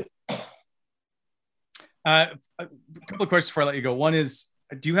 obviously. A couple of questions before I let you go. One is,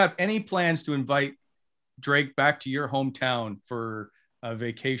 do you have any plans to invite Drake back to your hometown for a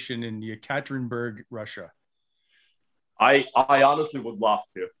vacation in Yekaterinburg, Russia? I honestly would love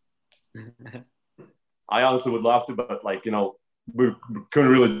to. But we couldn't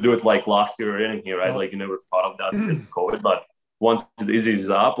really do it like last year or anything, right? Like you never thought of that because of COVID. But once it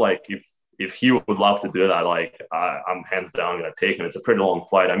eases up, like if he would love to do that, like I'm hands down gonna take him. It's a pretty long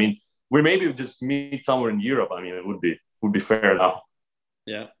flight. I mean, we maybe just meet somewhere in Europe. I mean, it would be fair enough.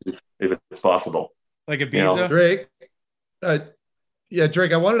 Yeah, if it's possible. Like Ibiza, Drake.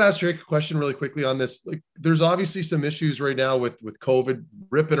 Drake, I wanted to ask Drake a question really quickly on this. Like, there's obviously some issues right now with COVID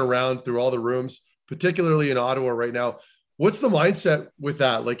ripping around through all the rooms, particularly in Ottawa right now. What's the mindset with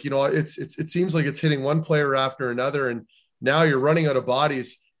that? Like, it seems like it's hitting one player after another, and now you're running out of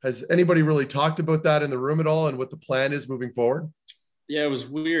bodies. Has anybody really talked about that in the room at all, and what the plan is moving forward? Yeah, it was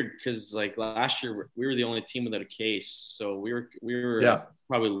weird because like last year we were the only team without a case, so we were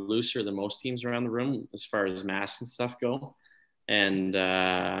probably looser than most teams around the room as far as masks and stuff go. And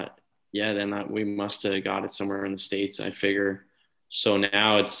then we must have got it somewhere in the States, I figure. So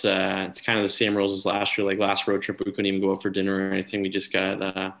now it's kind of the same rules as last year. Like last road trip, we couldn't even go out for dinner or anything. We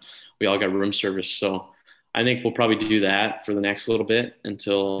all got room service. So I think we'll probably do that for the next little bit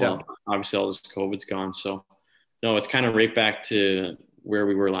until obviously all this COVID's gone. So no, it's kind of right back to where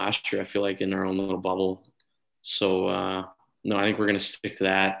we were last year. I feel like in our own little bubble. So no, I think we're going to stick to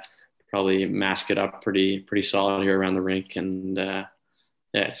that. Probably mask it up pretty solid here around the rink. And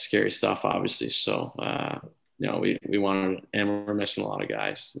it's scary stuff, obviously. So, we wanted, and we're missing a lot of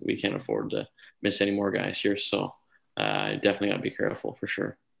guys. We can't afford to miss any more guys here. So definitely got to be careful for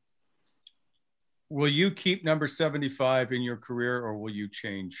sure. Will you keep number 75 in your career, or will you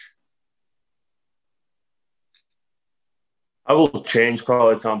change? I will change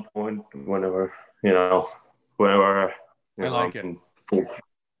probably at some point whenever. I like it.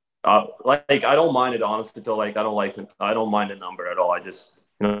 I don't mind it, honestly. Though, I don't mind the number at all. I just,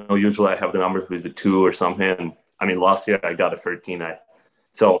 usually I have the numbers with the 2 or something. And I mean, last year I got a 13. I'm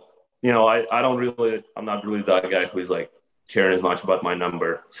not really that guy who's like caring as much about my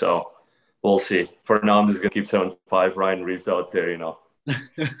number. So we'll see. For now, I'm just gonna keep 75. Ryan Reeves out there, The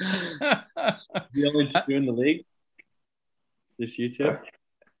only 2 in the league. Just you two.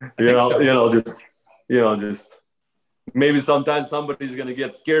 Just maybe sometimes somebody's going to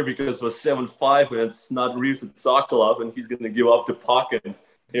get scared because it was 7-5 and it's not Reeves at Sokolov and he's going to give up the puck and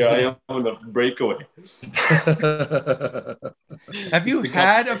here I am on a breakaway. Have you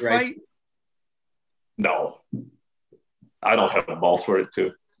had a fight? No. I don't have the balls for it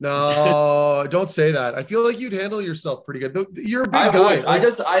too. No, don't say that. I feel like you'd handle yourself pretty good. You're a big guy.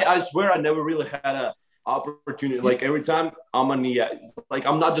 I swear I never really had a opportunity. Like every time I'm on the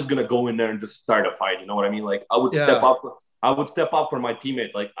I'm not just gonna go in there and just start a fight. You know what I mean? Like I would step up for my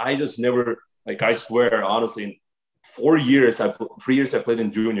teammate. Like I just never, I swear honestly, in 3 years I played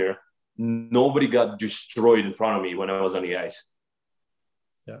in junior, nobody got destroyed in front of me when I was on the ice.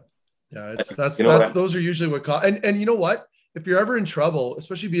 Those are usually what and you know what? If you're ever in trouble,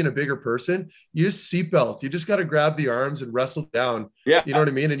 especially being a bigger person, you just seatbelt. You just got to grab the arms and wrestle down. Yeah. You know what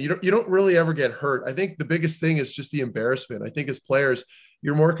I mean? And you don't really ever get hurt. I think the biggest thing is just the embarrassment. I think as players,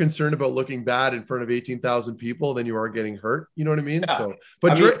 you're more concerned about looking bad in front of 18,000 people than you are getting hurt. You know what I mean? Yeah. So,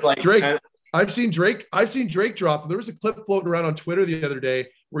 but Drake, I've seen Drake drop. There was a clip floating around on Twitter the other day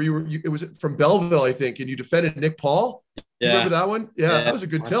where it was from Belleville, I think, and you defended Nick Paul. Yeah. You remember that one? Yeah, that was a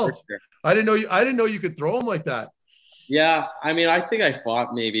good tilt. Sure. I didn't know you could throw him like that. Yeah, I mean, I think I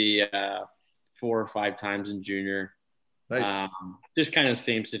fought maybe 4 or 5 times in junior. Nice. Just kind of the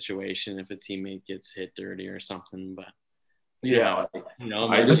same situation if a teammate gets hit dirty or something. But yeah,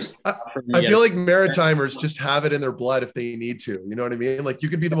 I feel like Maritimers just have it in their blood if they need to. You know what I mean? Like you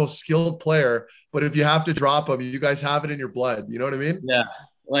could be the most skilled player, but if you have to drop them, you guys have it in your blood. You know what I mean? Yeah.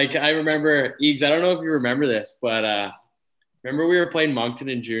 Like I remember, Eags, I don't know if you remember this, but remember we were playing Moncton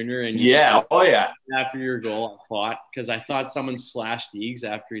in junior and after your goal I fought because I thought someone slashed Eags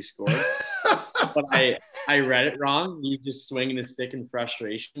after he scored. But I read it wrong. He just swinging his stick in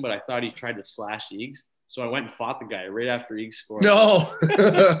frustration, but I thought he tried to slash Eags. So I went and fought the guy right after Eags scored. No.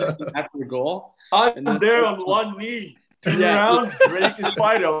 After the goal. I'm there on one knee. Turn around, break his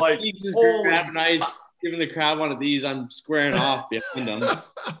fight. I'm like, Eags is grabbing ice. giving the crowd one of these, I'm squaring off behind him.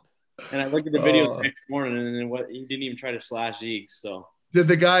 And I looked at the video the next morning, and he didn't even try to slash Eags. So did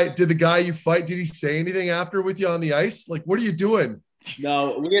the guy you fight? Did he say anything after with you on the ice? Like, what are you doing?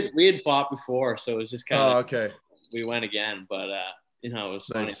 No, we had fought before, so it was just kind of okay. We went again, but it was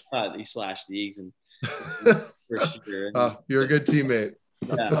funny. Nice. I thought he slashed the Eags, and for sure. You're a good teammate.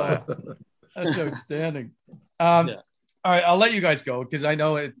 Yeah. That's outstanding. All right, I'll let you guys go because I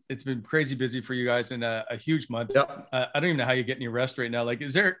know it's been crazy busy for you guys in a huge month. Yep. I don't even know how you get any rest right now. Like,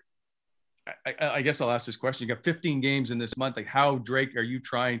 is there? I guess I'll ask this question. You got 15 games in this month. Like, how, Drake, are you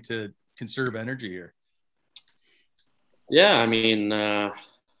trying to conserve energy here? Yeah, I mean,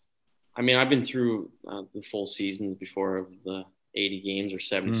 I've been through the full seasons before of the 80 games or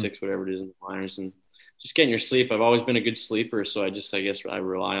 76, whatever it is in the minors, and just getting your sleep. I've always been a good sleeper, so I guess I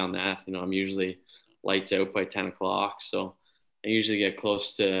rely on that. I'm usually lights out by 10 o'clock, so I usually get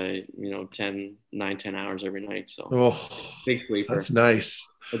close to 10 hours every night. So big sleeper. That's nice.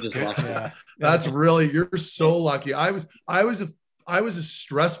 That's really, you're so lucky. I was a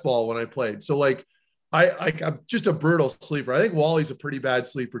stress ball when I played. So like I'm just a brutal sleeper. I think Wally's a pretty bad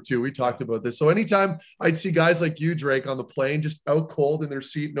sleeper too. We talked about this. So anytime I'd see guys like you, Drake, on the plane, just out cold in their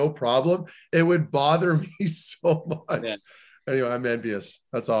seat, no problem, it would bother me so much. Yeah. Anyway, I'm envious.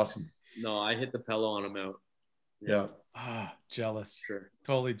 That's awesome. No, I hit the pillow on him out. Yeah. Jealous. Sure.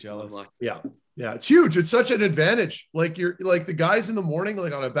 Totally jealous. Yeah. Yeah. It's huge. It's such an advantage. Like you're like the guys in the morning,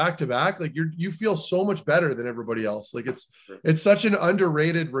 like on a back-to-back, like you feel so much better than everybody else. Like it's such an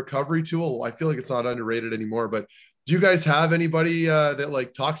underrated recovery tool. I feel like it's not underrated anymore, but do you guys have anybody that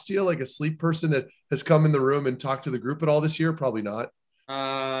like talks to you, like a sleep person that has come in the room and talked to the group at all this year? Probably not.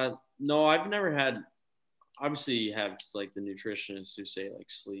 No, I've never had, obviously you have like the nutritionists who say like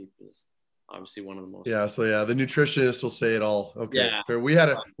sleep is obviously one of the most. Yeah. So yeah, the nutritionist will say it all. Okay. Yeah. Fair. We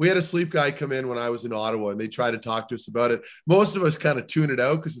had a sleep guy come in when I was in Ottawa and they tried to talk to us about it. Most of us kind of tune it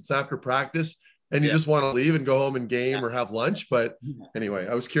out because it's after practice and you just want to leave and go home and game or have lunch. But anyway,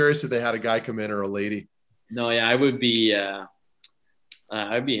 I was curious if they had a guy come in or a lady. No, yeah, I would be,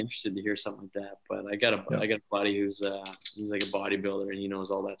 I'd be interested to hear something like that, but I got a buddy who's like a bodybuilder and he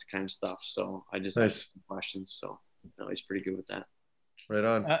knows all that kind of stuff. So I just ask some questions. So no, he's pretty good with that. Right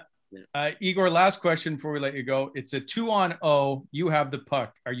on. Egor, last question before we let you go. It's a 2-on-0. You have the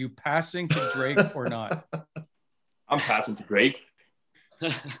puck. Are you passing to Drake or not? I'm passing to Drake.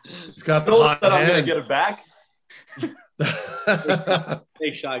 He's got the hot hand. I'm going to get it back.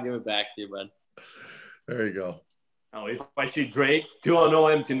 Take shot, give it back to you, bud. There you go. Oh, if I see Drake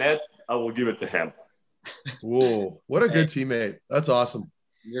 2-on-0 empty net, I will give it to him. Whoa, what a good teammate. That's awesome.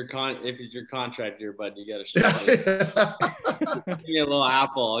 If it's your contract here, bud, you got to show Give me a little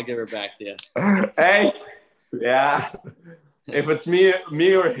apple. I'll give her back to you. Hey, yeah. If it's me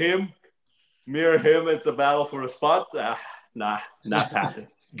or him, it's a battle for a spot. Nah, not passing.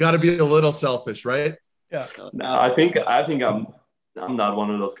 Got to be a little selfish, right? Yeah. No, I think I'm not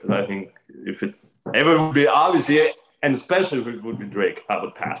one of those because I think if it would be obviously, and especially if it would be Drake, I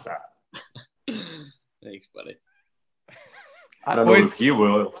would pass that. Thanks, buddy. I don't know if he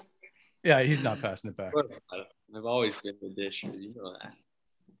will. Yeah, he's not passing it back. I've always been the disher. You know that.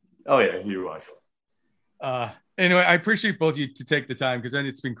 Oh, yeah, he was. Anyway, I appreciate both of you to take the time because then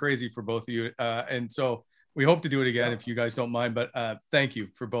it's been crazy for both of you. And so we hope to do it again if you guys don't mind. But thank you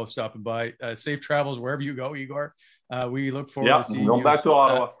for both stopping by. Safe travels wherever you go, Egor. We look forward to seeing you. Going back to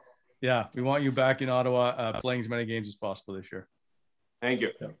Ottawa. Yeah, we want you back in Ottawa playing as many games as possible this year. Thank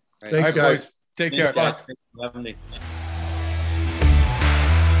you. Yeah. Thanks, guys. Boys, take care.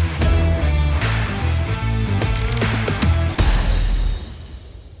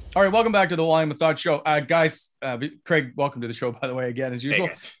 All right, welcome back to the Wally and Methot show. Guys, Craig, welcome to the show, by the way, again, as usual.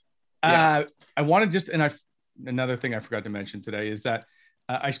 I want to another thing I forgot to mention today is that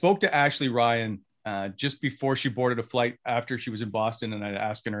I spoke to Ashley Ryan just before she boarded a flight after she was in Boston, and I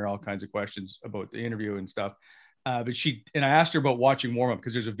asking her all kinds of questions about the interview and stuff. But I asked her about watching warm-up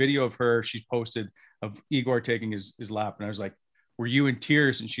because there's a video of her she's posted of Egor taking his lap. And I was like, were you in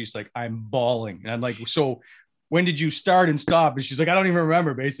tears? And she's like, I'm bawling. And I'm like, so when did you start and stop? And she's like, I don't even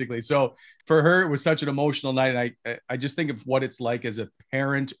remember, basically. So for her, it was such an emotional night. And I just think of what it's like as a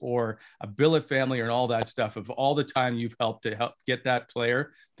parent or a billet family and all that stuff of all the time you've helped to help get that player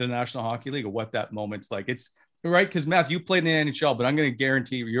to the National Hockey League, or what that moment's like. It's right. Because Matt, you played in the NHL, but I'm going to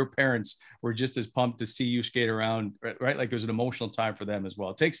guarantee your parents were just as pumped to see you skate around, right? Like it was an emotional time for them as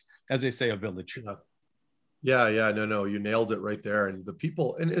well. It takes, as they say, a village. Yeah. No, you nailed it right there. And the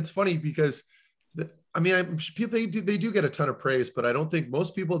people, and it's funny because people, they do get a ton of praise, but I don't think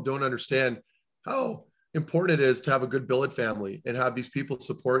most people don't understand how important it is to have a good billet family and have these people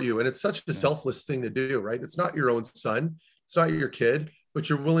support you. And it's such a selfless thing to do, right? It's not your own son. It's not your kid, but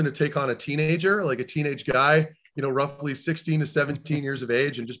you're willing to take on a teenager, like a teenage guy, you know, roughly 16 to 17 years of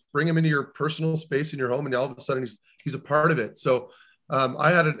age, and just bring him into your personal space in your home. And all of a sudden he's a part of it. So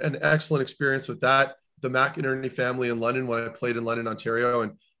I had an excellent experience with that. The McInerney family in London, when I played in London, Ontario,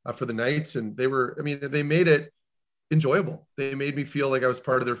 and for the Knights, and they made it enjoyable. They made me feel like I was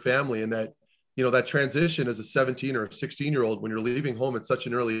part of their family, and that, you know, that transition as a 17 or a 16-year-old, when you're leaving home at such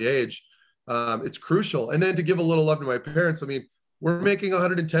an early age, it's crucial. And then to give a little love to my parents. I mean, we're making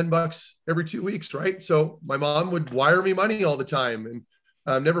 $110 every 2 weeks, right? So my mom would wire me money all the time,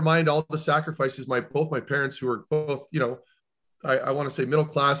 and never mind all the sacrifices both my parents, who were both, you know, I want to say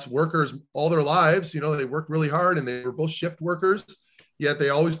middle-class workers all their lives. You know, they worked really hard, and they were both shift workers, yet they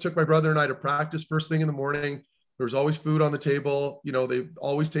always took my brother and I to practice first thing in the morning. There was always food on the table. You know, they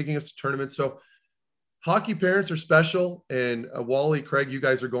always taking us to tournaments. So hockey parents are special. And Wally, Craig, you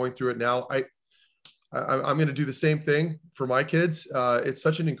guys are going through it now. I'm going to do the same thing for my kids. It's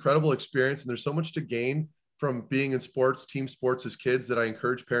such an incredible experience, and there's so much to gain from being in sports, team sports as kids, that I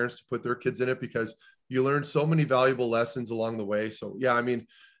encourage parents to put their kids in it, because you learn so many valuable lessons along the way. So yeah, I mean,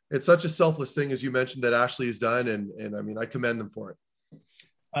 it's such a selfless thing, as you mentioned, that Ashley has done. And I mean, I commend them for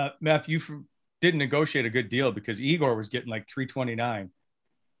it. Matthew, didn't negotiate a good deal, because Egor was getting like $329.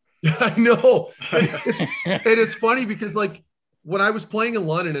 I know. And it's funny because, like, when I was playing in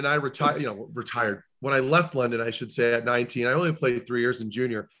London and I retired, when I left London, I should say, at 19, I only played 3 years in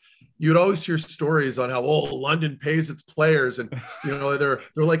junior. You'd always hear stories on how, London pays its players. And, you know, they're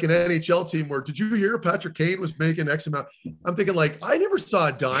like an NHL team where, did you hear Patrick Kane was making X amount? I'm thinking, like, I never saw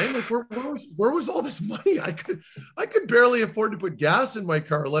a dime. Like, where was all this money? I could barely afford to put gas in my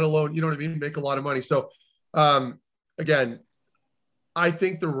car, let alone, you know what I mean, make a lot of money. So again, I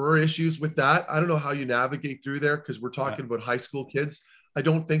think there were issues with that. I don't know how you navigate through there, because we're talking about high school kids. I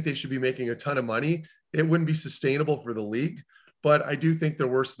don't think they should be making a ton of money. It wouldn't be sustainable for the league. But I do think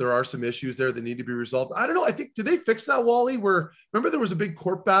there are some issues there that need to be resolved. I don't know. I think, did they fix that, Wally? Remember there was a big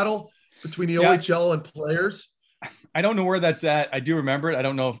court battle between the OHL and players? I don't know where that's at. I do remember it. I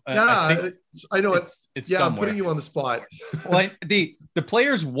don't know. I know it's somewhere. I'm putting you on the spot. Well, the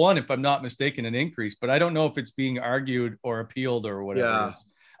players won, if I'm not mistaken, an increase, but I don't know if it's being argued or appealed or whatever it is.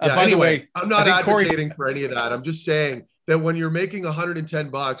 By the way, I'm not advocating for any of that. I'm just saying that when you're making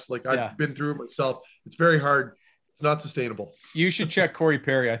 $110, like I've been through it myself, it's very hard. It's not sustainable. You should check Corey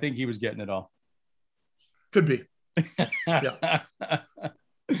Perry. I think he was getting it all. Could be. Yeah. But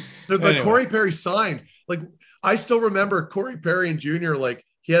anyway. Corey Perry signed. Like, I still remember Corey Perry in junior, like,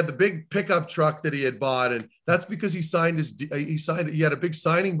 he had the big pickup truck that he had bought, and that's because he had a big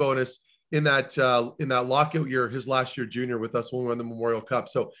signing bonus in that lockout year, his last year junior, with us when we won the Memorial Cup.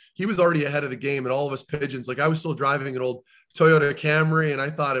 So he was already ahead of the game, and all of us pigeons, like, I was still driving an old Toyota Camry, and I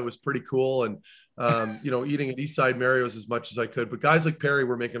thought it was pretty cool. And you know, eating at Eastside Mario's as much as I could. But guys like Perry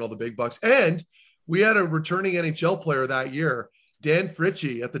were making all the big bucks. And we had a returning NHL player that year. Dan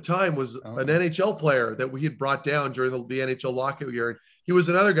Fritchie at the time was an NHL player that we had brought down during the NHL lockout year. And he was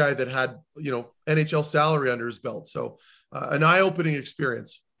another guy that had, you know, NHL salary under his belt. So an eye-opening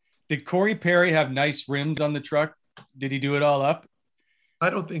experience. Did Corey Perry have nice rims on the truck? Did he do it all up? I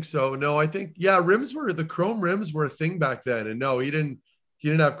don't think so. No, I think, the chrome rims were a thing back then. And no, he didn't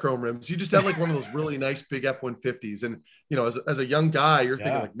have chrome rims. He just had like one of those really nice big F-150s. And, you know, as a young guy, you're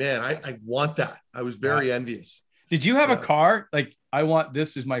thinking like, man, I want that. I was very envious. Did you have a car? Like, I want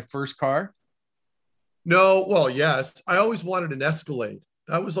this as my first car? No. Well, yes. I always wanted an Escalade.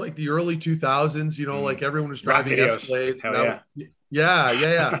 That was like the early 2000s, you know, like everyone was driving Escalades.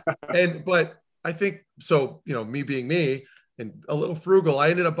 But I think, so, you know, me being me and a little frugal, I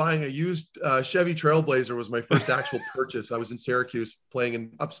ended up buying a used Chevy Trailblazer. Was my first actual purchase. I was in Syracuse playing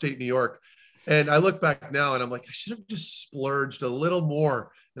in upstate New York. And I look back now and I'm like, I should have just splurged a little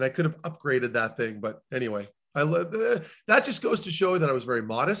more and I could have upgraded that thing. But anyway, that just goes to show that I was very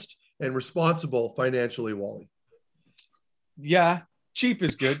modest and responsible financially, Wally. Yeah. Cheap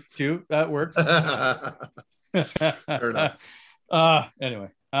is good too. That works. Fair enough. Anyway.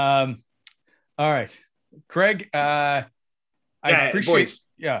 All right. Craig, I appreciate. Boys,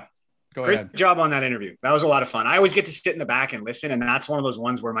 go great ahead. Job on that interview. That was a lot of fun. I always get to sit in the back and listen, and that's one of those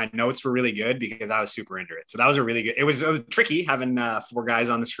ones where my notes were really good because I was super into it. So that was it was tricky having 4 guys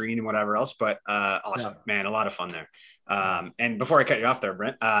on the screen and whatever else, but awesome, man. A lot of fun there. And before I cut you off there,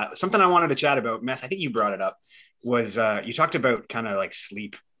 Brent, something I wanted to chat about, Meth, I think you brought it up, was you talked about kind of like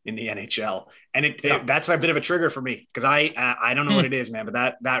sleep in the NHL, and that's a bit of a trigger for me because I don't know what it is, man,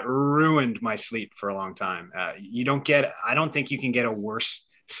 but that ruined my sleep for a long time. I don't think you can get a worse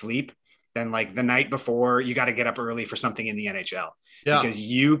sleep than like the night before you got to get up early for something in the NHL because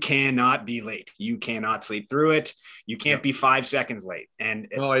you cannot be late. You cannot sleep through it. You can't be 5 seconds late. And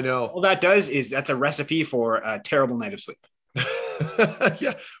I know all that does is that's a recipe for a terrible night of sleep.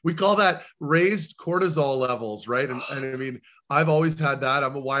 Yeah, we call that raised cortisol levels, right? And I mean, I've always had that.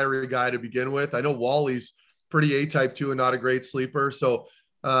 I'm a wiry guy to begin with. I know Wally's pretty A-type too and not a great sleeper. So,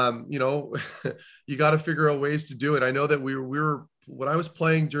 you know, you got to figure out ways to do it. I know that we were when I was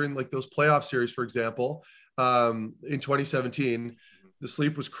playing during like those playoff series, for example, in 2017, the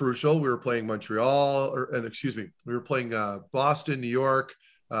sleep was crucial. We were playing Montreal, we were playing Boston, New York,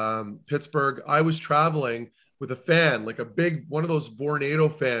 Pittsburgh. I was traveling with a fan, like a big one of those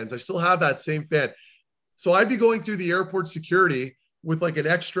Vornado fans. I still have that same fan. So I'd be going through the airport security with like an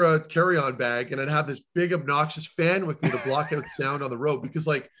extra carry-on bag, and I'd have this big obnoxious fan with me to block out sound on the road, because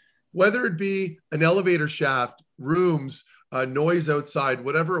like whether it be an elevator shaft, rooms, noise outside,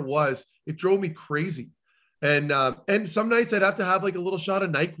 whatever it was, it drove me crazy. And some nights I'd have to have like a little shot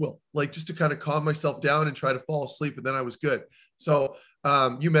of NyQuil, like just to kind of calm myself down and try to fall asleep. And then I was good. So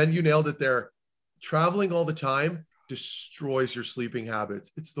you nailed it there. Traveling all the time destroys your sleeping habits.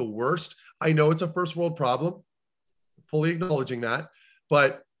 It's the worst. I know it's a first world problem, fully acknowledging that.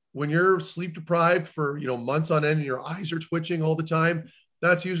 But when you're sleep deprived for, you know, months on end and your eyes are twitching all the time,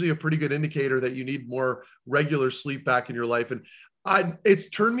 that's usually a pretty good indicator that you need more regular sleep back in your life. And it's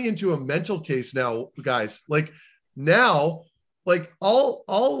turned me into a mental case now, guys. Like now, like I'll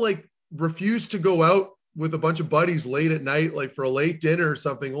like refuse to go out with a bunch of buddies late at night, like for a late dinner or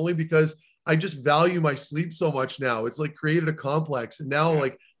something, only because I just value my sleep so much now. It's like created a complex. And now,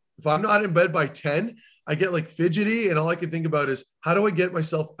 like, if I'm not in bed by 10, I get like fidgety. And all I can think about is how do I get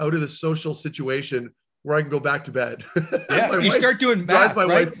myself out of this social situation where I can go back to bed? Yeah, you start doing math, my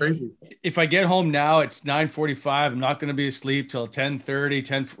right? wife crazy. If I get home now, it's 9:45. I'm not going to be asleep till 10:30,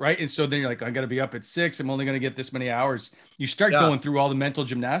 10, right? And so then you're like, I got to be up at 6. I'm only going to get this many hours. You start going through all the mental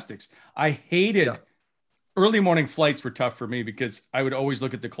gymnastics. I hated early morning flights were tough for me because I would always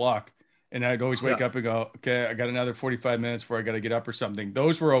look at the clock. And I'd always wake up and go, okay, I got another 45 minutes before I got to get up or something.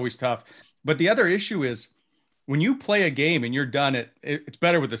 Those were always tough. But the other issue is when you play a game and you're done it's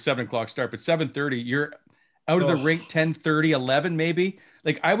better with a 7 o'clock start, but 7:30, you're out of the rink 10:30, 11 maybe.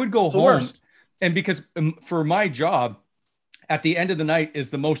 Like I would go home. And because for my job, at the end of the night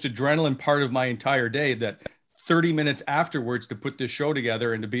is the most adrenaline part of my entire day, that 30 minutes afterwards to put this show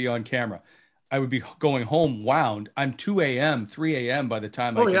together and to be on camera. I would be going home wound. I'm 2 a.m., 3 a.m. by the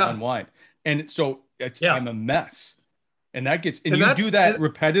time I can unwind. And so I'm a mess. And that gets, and you do that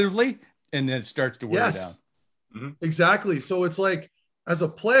repetitively, and then it starts to wear you down. Mm-hmm. Exactly. So it's like, as a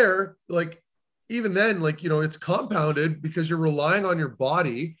player, like even then, like, you know, it's compounded because you're relying on your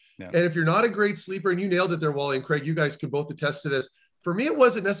body. Yeah. And if you're not a great sleeper, and you nailed it there, Wally and Craig, you guys can both attest to this. For me, it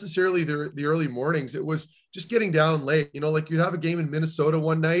wasn't necessarily the early mornings. It was just getting down late. You know, like you'd have a game in Minnesota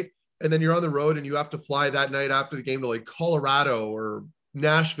one night, and then you're on the road and you have to fly that night after the game to like Colorado or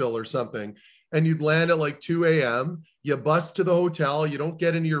Nashville or something. And you'd land at like 2 a.m. You bus to the hotel. You don't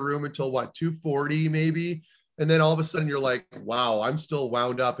get into your room until 2:40 maybe. And then all of a sudden you're like, wow, I'm still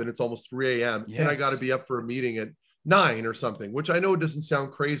wound up and it's almost 3 a.m. Yes. And I got to be up for a meeting at 9 or something, which I know doesn't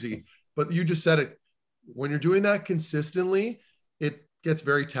sound crazy, but you just said it. When you're doing that consistently, it gets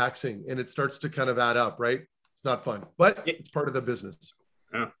very taxing and it starts to kind of add up, right? It's not fun, but it's part of the business.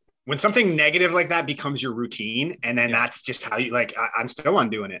 Yeah. When something negative like that becomes your routine, and then that's just how you like, I'm still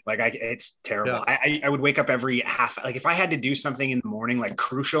undoing it. Like it's terrible. Yeah. I would wake up every half, like if I had to do something in the morning, like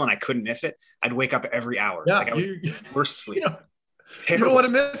crucial, and I couldn't miss it, I'd wake up every hour. Yeah. Like I would worst sleep. You don't want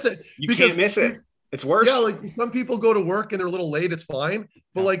to miss it. You can't miss it. It's worse. Yeah. Like some people go to work and they're a little late. It's fine.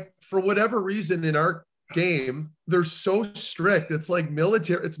 But like for whatever reason in our game, they're so strict. It's like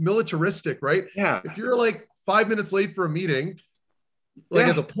military, it's militaristic, right? Yeah. If you're like 5 minutes late for a meeting, like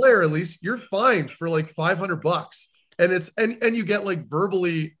as a player, at least you're fined for like $500, and it's, and you get like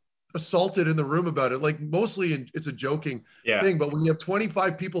verbally assaulted in the room about it. Like mostly it's a joking thing, but when you have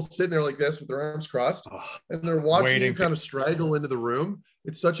 25 people sitting there like this with their arms crossed and they're watching you kind of straggle into the room,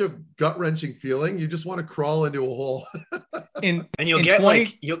 it's such a gut wrenching feeling. You just want to crawl into a hole. And you'll get 20,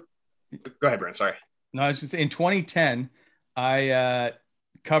 like, you'll go ahead, Brent. Sorry. No, I was just saying in 2010, I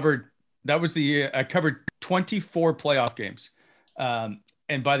covered, that was the year I covered 24 playoff games.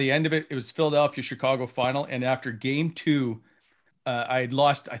 And by the end of it, it was Philadelphia, Chicago final. And after game 2, I had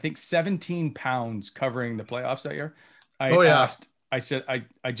lost, I think 17 pounds covering the playoffs that year. I said,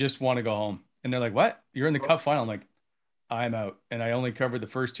 I just want to go home. And they're like, what? You're in the cup final. I'm like, I'm out. And I only covered the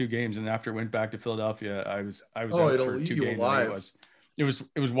first 2 games. And after I went back to Philadelphia, I was out for 2 games. It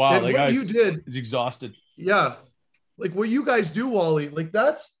was wild. And like you did is exhausted. Yeah. Like what you guys do, Wally, like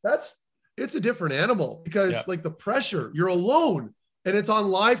that's it's a different animal because like the pressure, you're alone and it's on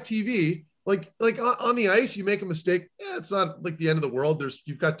live TV. Like on the ice, you make a mistake. Yeah, it's not like the end of the world.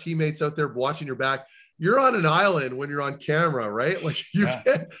 You've got teammates out there watching your back. You're on an island when you're on camera, right? Like you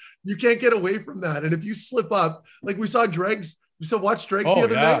can't get away from that. And if you slip up, like we saw Dregs, watch Dregs the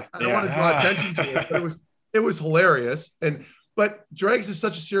other night. I don't want to draw attention to it, but it was hilarious. But Dregs is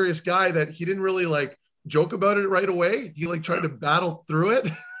such a serious guy that he didn't really like joke about it right away. He like tried to battle through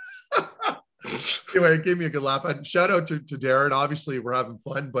it. Anyway, it gave me a good laugh. And shout out to Darren. Obviously, we're having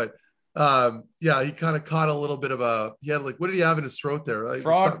fun, but he kind of caught a little bit of he had like, what did he have in his throat there? Like,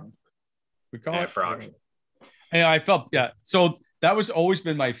 frog. We call it frog. And I felt, so that was always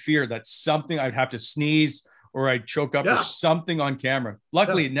been my fear, that something I'd have to sneeze or I'd choke up or something on camera.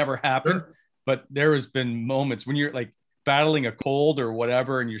 Luckily, it never happened, but there has been moments when you're like battling a cold or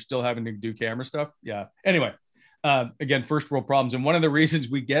whatever, and you're still having to do camera stuff. Yeah. Anyway, again, first world problems. And one of the reasons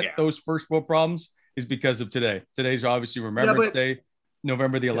we get those first world problems is because of today. Today's obviously Remembrance Day,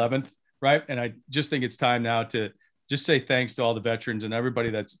 November the 11th. Right. And I just think it's time now to just say thanks to all the veterans and everybody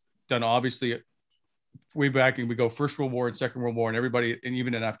that's done, obviously way back, and we go First World War and Second World War, and everybody, and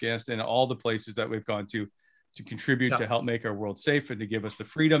even in Afghanistan, all the places that we've gone to contribute to help make our world safe and to give us the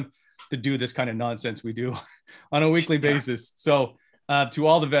freedom to do this kind of nonsense we do on a weekly basis. So to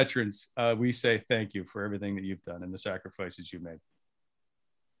all the veterans, we say thank you for everything that you've done and the sacrifices you've made.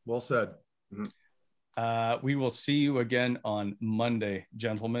 Well said. We will see you again on Monday,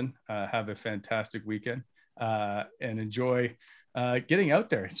 gentlemen. Have a fantastic weekend and enjoy getting out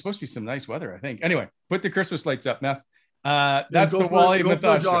there. It's supposed to be some nice weather, I think. Anyway, put the Christmas lights up, Meth. That's the Wally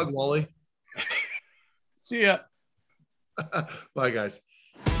Methot Wally. See ya. Bye, guys.